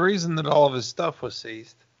 there's a reason that all of his stuff was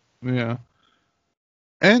seized. Yeah.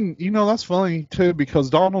 And, that's funny, too,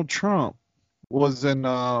 because Donald Trump was in,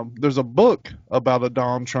 there's a book about a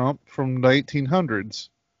Donald Trump from the 1800s.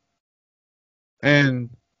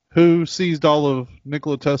 And who seized all of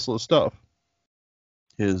Nikola Tesla's stuff?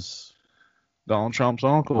 His Donald Trump's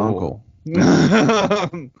uncle.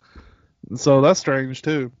 So that's strange,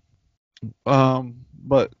 too.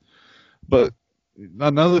 But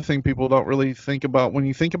another thing people don't really think about, when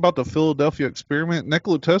you think about the Philadelphia experiment,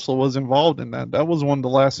 Nikola Tesla was involved in that. That was one of the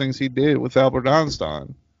last things he did with Albert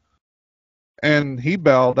Einstein. And he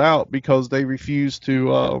bowed out because they refused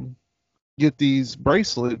to get these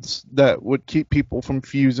bracelets that would keep people from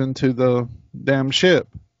fusing to the damn ship.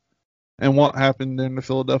 And what happened in the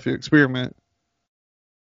Philadelphia experiment?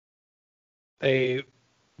 They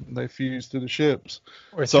fused to the ships.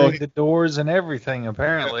 Or through the doors and everything,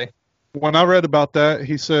 apparently. When I read about that,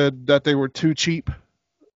 he said that they were too cheap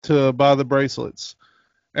to buy the bracelets.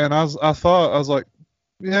 And I was like,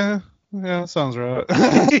 yeah, that sounds right.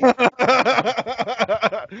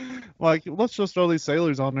 Like, let's just throw these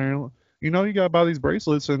sailors on there. You gotta buy these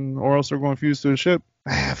bracelets, or else they're going to fuse to the ship.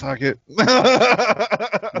 Fuck it.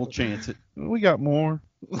 We'll chance it. We got more.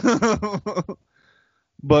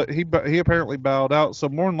 But he apparently bowed out, so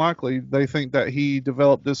more than likely they think that he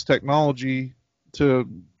developed this technology to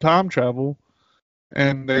time travel,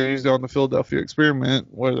 and they used it on the Philadelphia experiment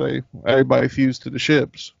where everybody fused to the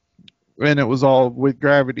ships, and it was all with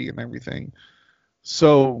gravity and everything.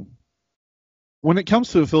 So when it comes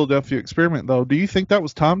to the Philadelphia experiment, though, do you think that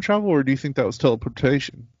was time travel or do you think that was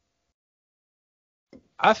teleportation?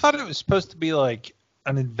 I thought it was supposed to be like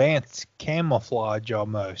an advanced camouflage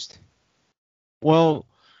almost. Well,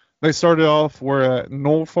 they started off at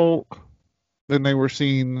Norfolk, then they were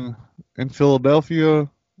seen in Philadelphia,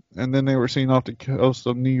 and then they were seen off the coast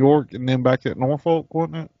of New York, and then back at Norfolk,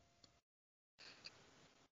 wasn't it?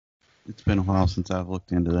 It's been a while since I've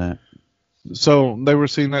looked into that. So they were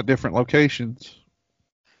seen at different locations.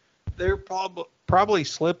 They're probably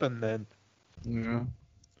slipping then. Yeah.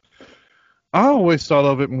 I always thought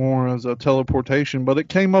of it more as a teleportation, but it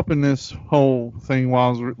came up in this whole thing while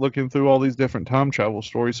I was looking through all these different time travel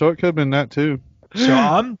stories, so it could have been that too. So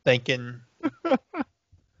I'm thinking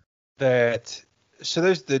that,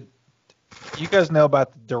 there's you guys know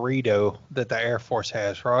about the Dorito that the Air Force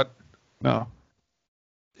has, right? No.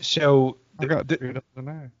 So I got Dorito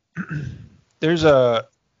tonight. There's an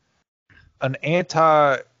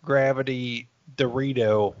anti-gravity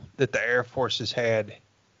Dorito that the Air Force has had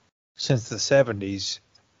since the 70s,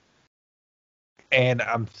 and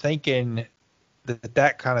I'm thinking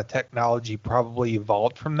that kind of technology probably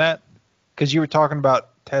evolved from that, because you were talking about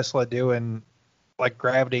Tesla doing like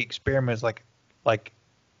gravity experiments, like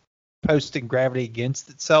posting gravity against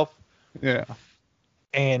itself. Yeah.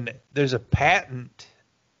 And there's a patent,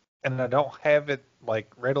 and I don't have it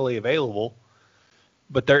like readily available,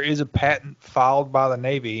 but there is a patent filed by the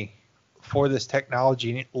Navy for this technology,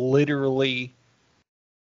 and it literally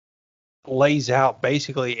lays out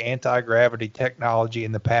basically anti-gravity technology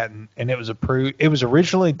in the patent, and it was approved. It was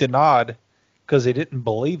originally denied because they didn't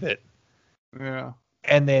believe it. Yeah.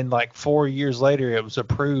 And then like 4 years later, it was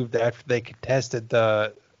approved after they contested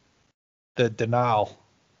the denial.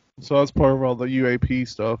 So that's part of all the UAP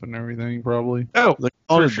stuff and everything, probably. Oh,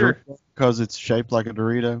 for sure. Because it's shaped like a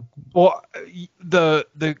Dorito. Well,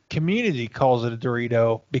 the community calls it a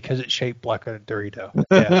Dorito because it's shaped like a Dorito.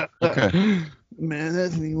 Yeah. Okay. Man,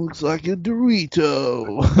 that thing looks like a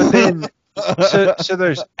Dorito. But then, so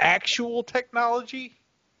there's actual technology,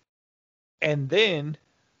 and then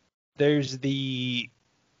there's the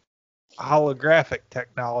holographic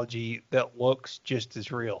technology that looks just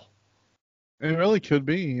as real. It really could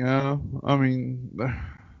be, yeah. I mean,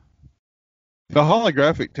 the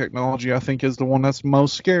holographic technology, I think, is the one that's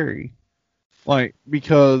most scary.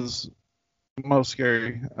 Because most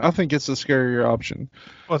scary. I think it's a scarier option.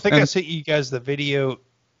 Well, I think I sent you guys the video.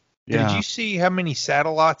 Yeah. Did you see how many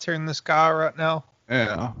satellites are in the sky right now?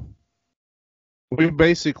 Yeah. We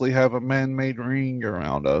basically have a man-made ring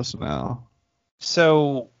around us now.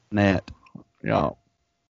 So. Net. Yeah.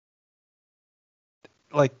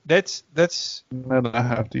 Like, that's. Then I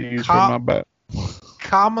have to use for my back.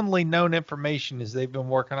 Commonly known information is they've been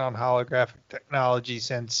working on holographic technology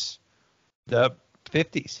since the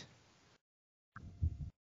 50s.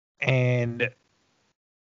 And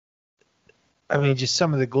I mean, just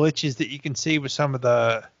some of the glitches that you can see with some of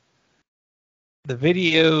the the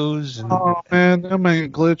videos and Oh man, them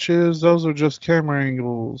ain't glitches. Those are just camera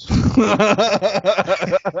angles.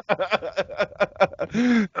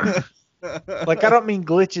 like I don't mean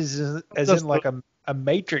glitches as That's in like a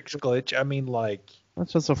matrix glitch. I mean like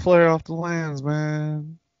That's just a flare off the lens,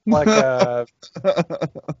 man. like a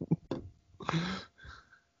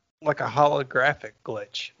like a holographic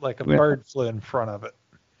glitch, like a Yeah. bird flew in front of it.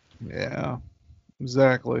 Yeah,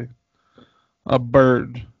 exactly. A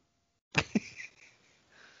bird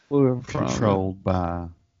flew in front of Controlled by.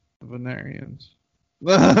 the Venerians.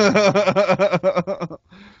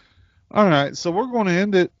 All right, so we're going to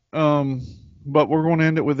end it, but we're going to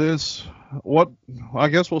end it with this. I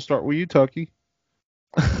guess we'll start with you, Tucky.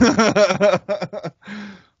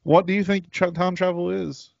 What do you think time travel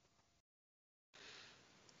is?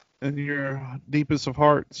 In your deepest of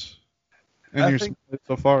hearts, and your smallest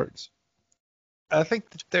of hearts. I think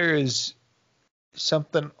that there is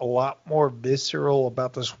something a lot more visceral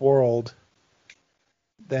about this world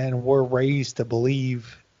than we're raised to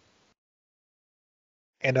believe.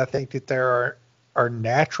 And I think that there are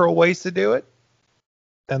natural ways to do it.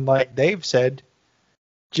 And like Dave said,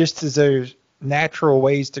 just as there's natural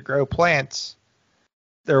ways to grow plants,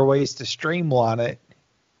 there are ways to streamline it.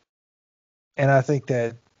 And I think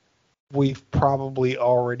that we've probably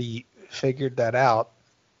already figured that out.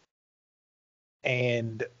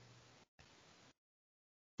 And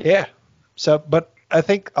yeah, but I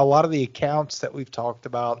think a lot of the accounts that we've talked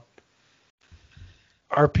about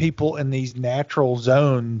are people in these natural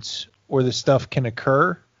zones where the stuff can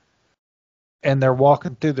occur, and they're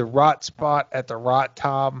walking through the right spot at the right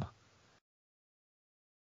time,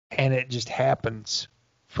 and it just happens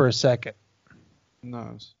for a second.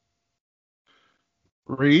 Nice.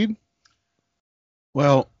 Reed?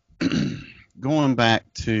 Well, going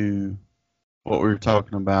back to what we were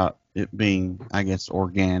talking about, it being, I guess,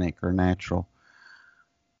 organic or natural.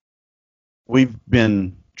 We've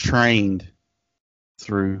been trained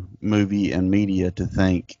through movie and media to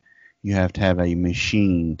think you have to have a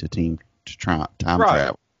machine to time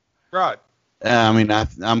travel. Right. I mean,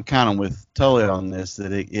 I'm kind of with Tully on this,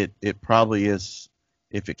 that it probably is,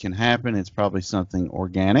 if it can happen, it's probably something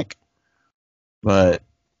organic, but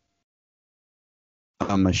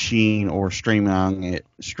a machine or streamlining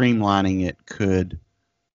it could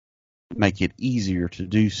make it easier to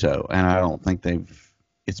do so, and I don't think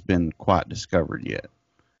it's been quite discovered yet.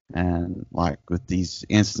 And like with these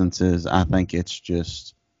instances, I think it's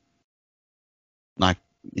just like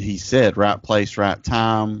he said, right place, right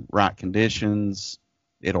time, right conditions.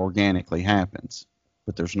 It organically happens,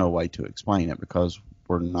 but there's no way to explain it because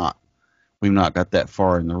we've not got that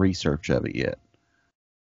far in the research of it yet.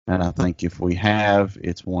 And I think if we have,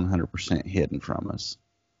 it's 100% hidden from us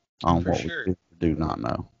on what we do not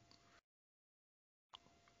know.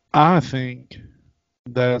 I think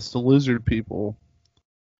that's the lizard people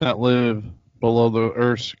that live below the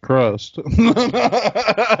Earth's crust. No,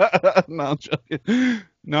 I'm joking.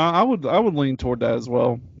 No, I would lean toward that as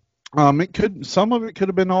well. Some of it could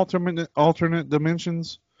have been alternate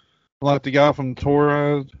dimensions, like the guy from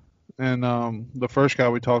Torah and the first guy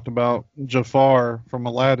we talked about, Jafar from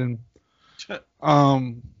Aladdin.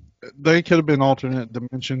 They could have been alternate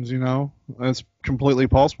dimensions, you know. That's completely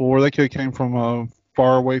possible. Or they could have came from a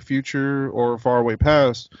faraway future or a faraway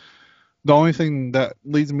past. The only thing that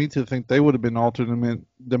leads me to think they would have been alternate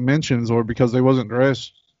dimensions, or because they wasn't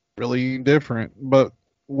dressed really different. But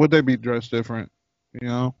would they be dressed different? You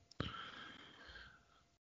know.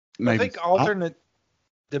 Maybe. I think alternate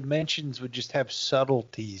dimensions would just have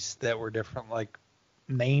subtleties that were different, like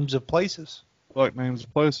names of places. Like names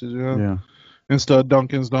of places, yeah. Yeah. Instead of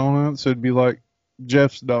Dunkin's Donuts, it'd be like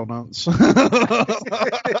Jeff's Donuts.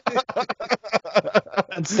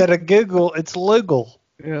 Instead of Google, it's Lugal.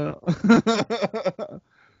 Yeah.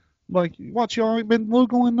 Like, what, y'all ain't been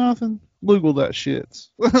Lugaling nothing? Lugal that shit.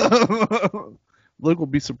 Lugal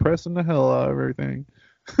be suppressing the hell out of everything.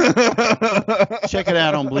 Check it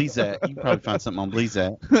out on Bleezat. You can probably find something on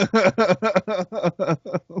Bleezat.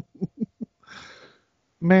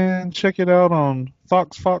 Man, check it out on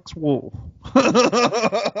Fox Wolf.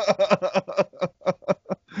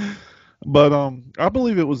 But I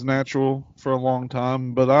believe it was natural for a long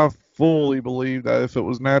time, but I fully believe that if it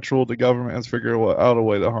was natural, the government has figured out a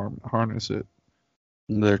way to harness it.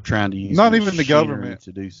 They're trying to use not even the government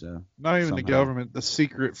to do so. Not even the government, the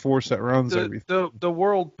secret force that runs everything. The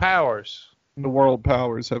world powers. The world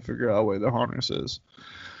powers have figured out a way to harness this.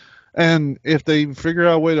 And if they figure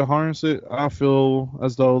out a way to harness it, I feel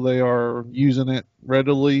as though they are using it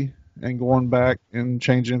readily and going back and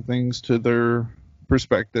changing things to their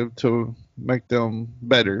perspective to make them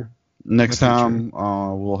better, Next the future. time,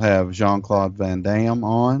 we'll have Jean-Claude Van Damme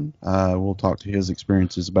on. We'll talk to his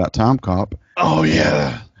experiences about Time Cop. Oh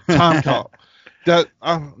yeah, Time Cop.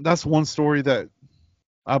 That's one story that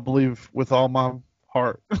I believe with all my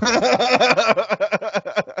heart,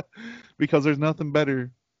 because there's nothing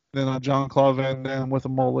better than a Jean-Claude Van Damme with a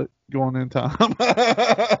mullet going in time.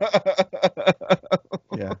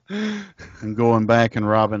 Yeah. And going back and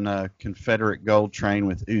robbing a Confederate gold train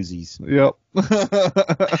with Uzis. Yep.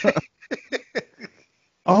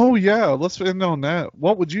 Oh yeah, let's end on that.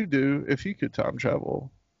 What would you do if you could time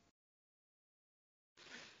travel?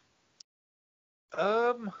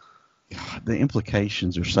 God, the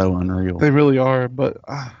implications are so unreal. They really are, but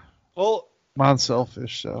Well, mine's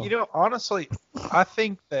selfish. So honestly, I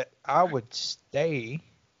think that I would stay.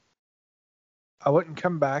 I wouldn't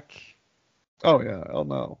come back. oh yeah, oh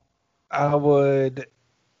no. I would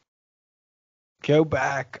go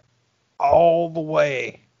back all the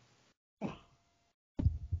way.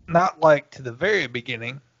 Not like to the very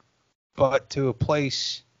beginning, but to a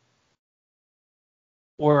place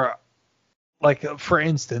where, like, for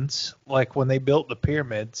instance, like when they built the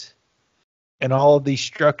pyramids and all of these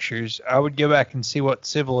structures, I would go back and see what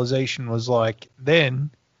civilization was like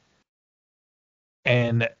then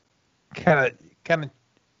and kind of,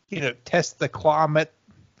 test the climate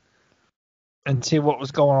and see what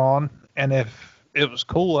was going on. And if it was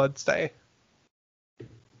cool, I'd stay.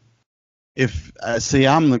 If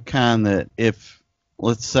I'm the kind that if,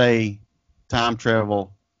 let's say, time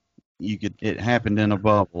travel, it happened in a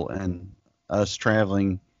bubble and us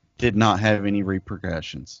traveling did not have any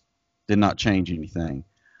repercussions, did not change anything,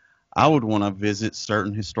 I would want to visit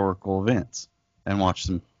certain historical events and watch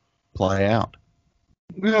them play out.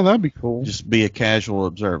 Yeah, that'd be cool. Just be a casual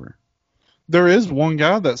observer. There is one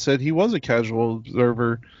guy that said he was a casual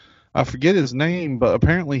observer. I forget his name, but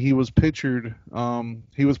apparently he was pictured.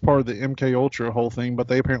 He was part of the MK Ultra whole thing, but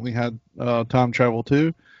they apparently had time travel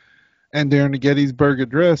too. And during the Gettysburg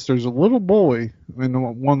Address, there's a little boy,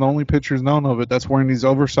 and one of the only pictures known of it, that's wearing these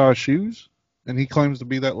oversized shoes, and he claims to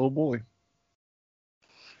be that little boy.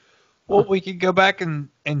 Well, we could go back and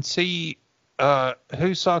see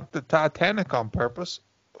who sunk the Titanic on purpose.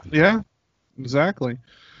 Yeah, exactly.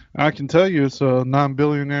 I can tell you it's 9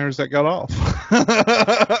 billionaires that got off.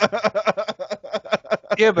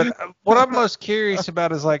 Yeah, but what I'm most curious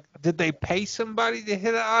about is, like, did they pay somebody to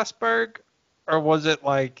hit an iceberg, or was it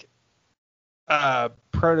like a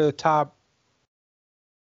prototype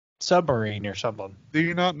submarine or something? Do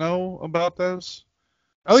you not know about this?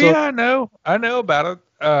 Oh, So- yeah, I know about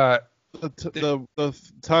it.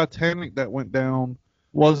 The Titanic that went down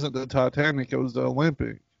wasn't the Titanic, it was the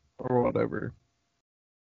Olympic or whatever.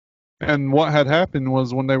 And what had happened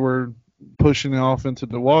was when they were pushing it off into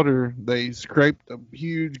the water, they scraped a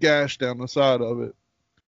huge gash down the side of it.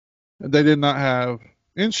 And they did not have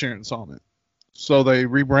insurance on it. So they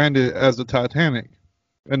rebranded it as the Titanic.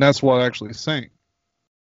 And that's what actually sank.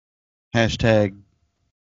 Hashtag.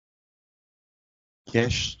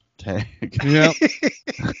 Hashtag. Yep.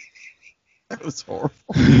 That was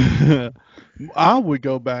horrible. I would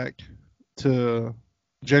go back to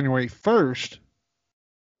January 1st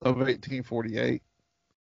of 1848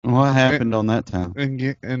 What happened on that time?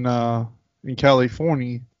 in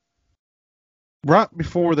California, right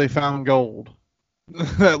before they found gold.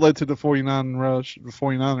 That led to the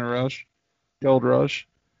 49er rush, gold rush,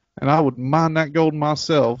 and I would mine that gold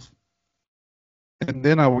myself, and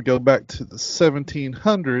then I would go back to the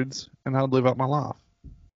 1700s and I'd live out my life.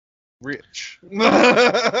 Rich.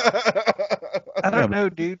 I don't know,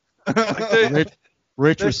 dude.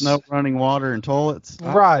 Rich with no running water and toilets.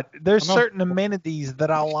 Right. There's I know. certain amenities that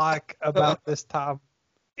I like about this time.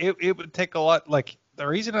 It would take a lot. Like, the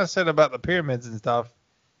reason I said about the pyramids and stuff,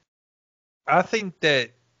 I think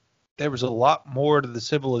that there was a lot more to the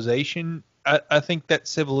civilization. I think that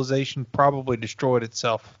civilization probably destroyed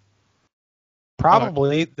itself.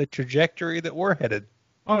 Probably the trajectory that we're headed,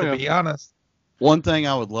 to be honest. One thing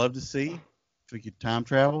I would love to see, if we could time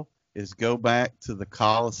travel, is go back to the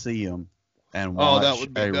Coliseum and watch that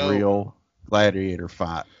would be a dope. real gladiator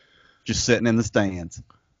fight. Just sitting in the stands.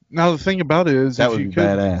 Now the thing about it is, That would be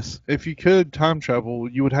badass. if you could time travel,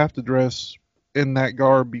 you would have to dress in that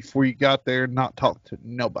garb before you got there and not talk to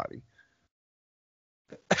nobody.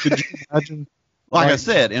 Could you imagine? Like I Like-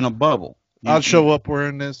 said, in a bubble. I'd show up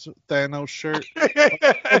wearing this Thanos shirt.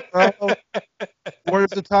 Bro, where's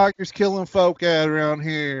the tigers killing folk at around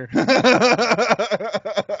here?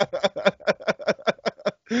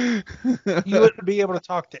 You wouldn't be able to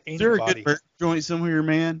talk to Is there a good anybody. burger joint somewhere,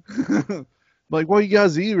 man? Like, what you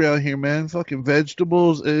guys eat around here, man? Fucking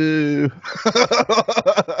vegetables? Ew.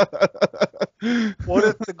 What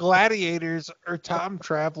if the gladiators are time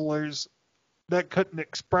travelers that couldn't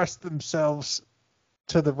express themselves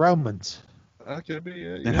to the Romans? That could be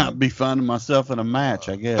it. Then Yeah. I'd be finding myself in a match,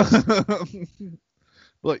 I guess.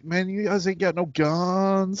 Like, man, you guys ain't got no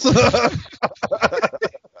guns.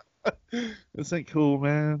 This ain't cool,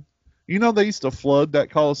 man. You know they used to flood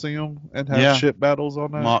that Coliseum and have Yeah. ship battles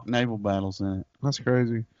on that? Mock naval battles in it. That's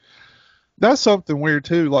crazy. That's something weird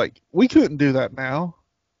too. Like, we couldn't do that now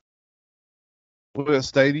with a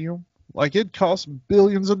stadium. Like, it costs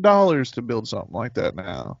billions of dollars to build something like that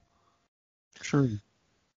now. True.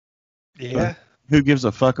 Yeah. Who gives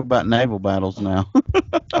a fuck about naval battles now?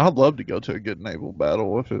 I'd love to go to a good naval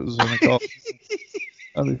battle if it was in a Coliseum.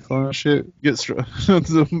 That'd be fun. Shit.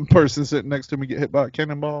 The person sitting next to me get hit by a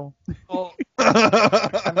cannonball. Well,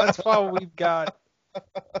 and that's why we've got.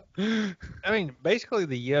 I mean, basically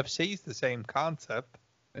the UFC is the same concept.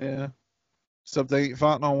 Yeah. Except they ain't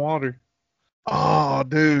fighting on water. Oh,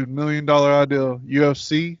 dude, $1 million idea.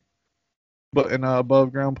 UFC, but in a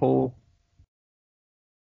above ground pool.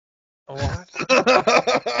 What?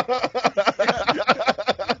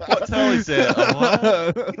 What Tully said.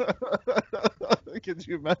 Could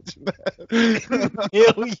you imagine that?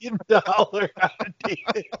 $1 million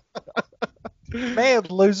idea. Man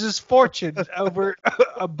loses fortune over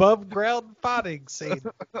above ground fighting scene.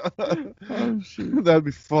 Oh, shoot. That'd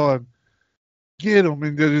be fun. Get them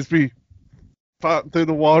and they'll just be fighting through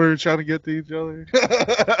the water trying to get to each other.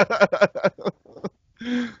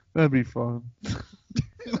 That'd be fun.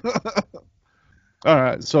 All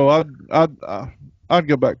right, so I'd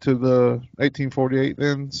go back to the 1848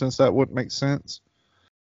 then, since that wouldn't make sense.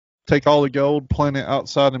 Take all the gold, plant it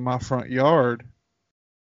outside in my front yard,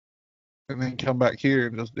 and then come back here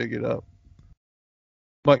and just dig it up.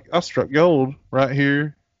 Like, I struck gold right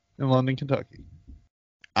here in London, Kentucky.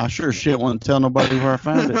 I sure shit wouldn't tell nobody where I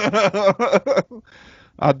found it.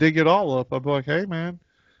 I dig it all up. I'd be like, hey man,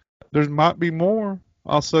 there might be more.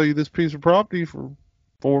 I'll sell you this piece of property for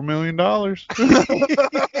 $4 million.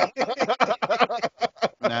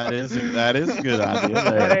 That is a good idea.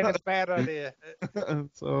 That There. ain't a bad idea.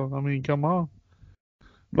 So, I mean, come on.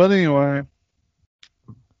 But anyway,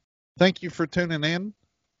 thank you for tuning in.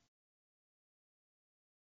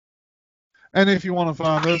 And if you want to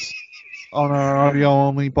find us on our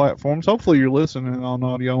audio-only platforms, hopefully you're listening on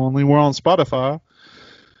audio-only. We're on Spotify,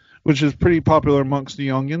 which is pretty popular amongst the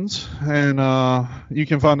youngins. And you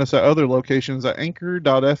can find us at other locations at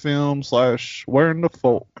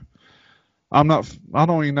anchor.fm/wherein-the-folk. I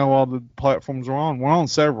don't even know all the platforms we're on. We're on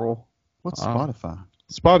several. What's Spotify?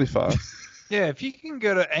 Spotify. Yeah, if you can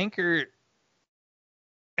go to Anchor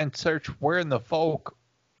and search Where in the Folk,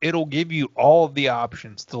 it'll give you all of the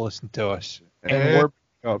options to listen to us. And we're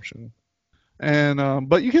option. And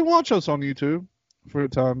but you can watch us on YouTube for the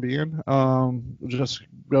time being. Just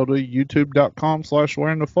go to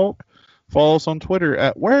youtube.com/wherein-the-folk. Follow us on Twitter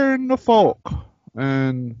at wherein-the-folk.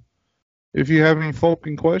 And if you have any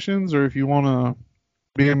folking questions, or if you want to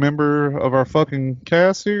be a member of our fucking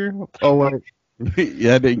cast here, oh wait,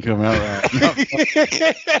 Yeah, that didn't come out right. No.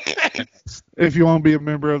 if you want to be a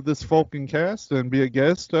member of this Falcon cast and be a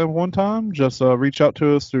guest at one time, just reach out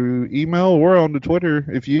to us through email or on the Twitter.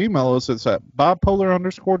 If you email us, it's at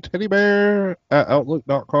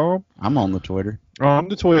bipolar_teddybbear@outlook.com. I'm on the Twitter. On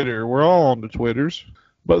the Twitter. We're all on the Twitters.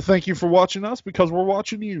 But thank you for watching us, because we're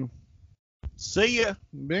watching you. See ya.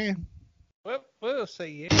 Man. we'll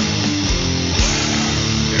see you.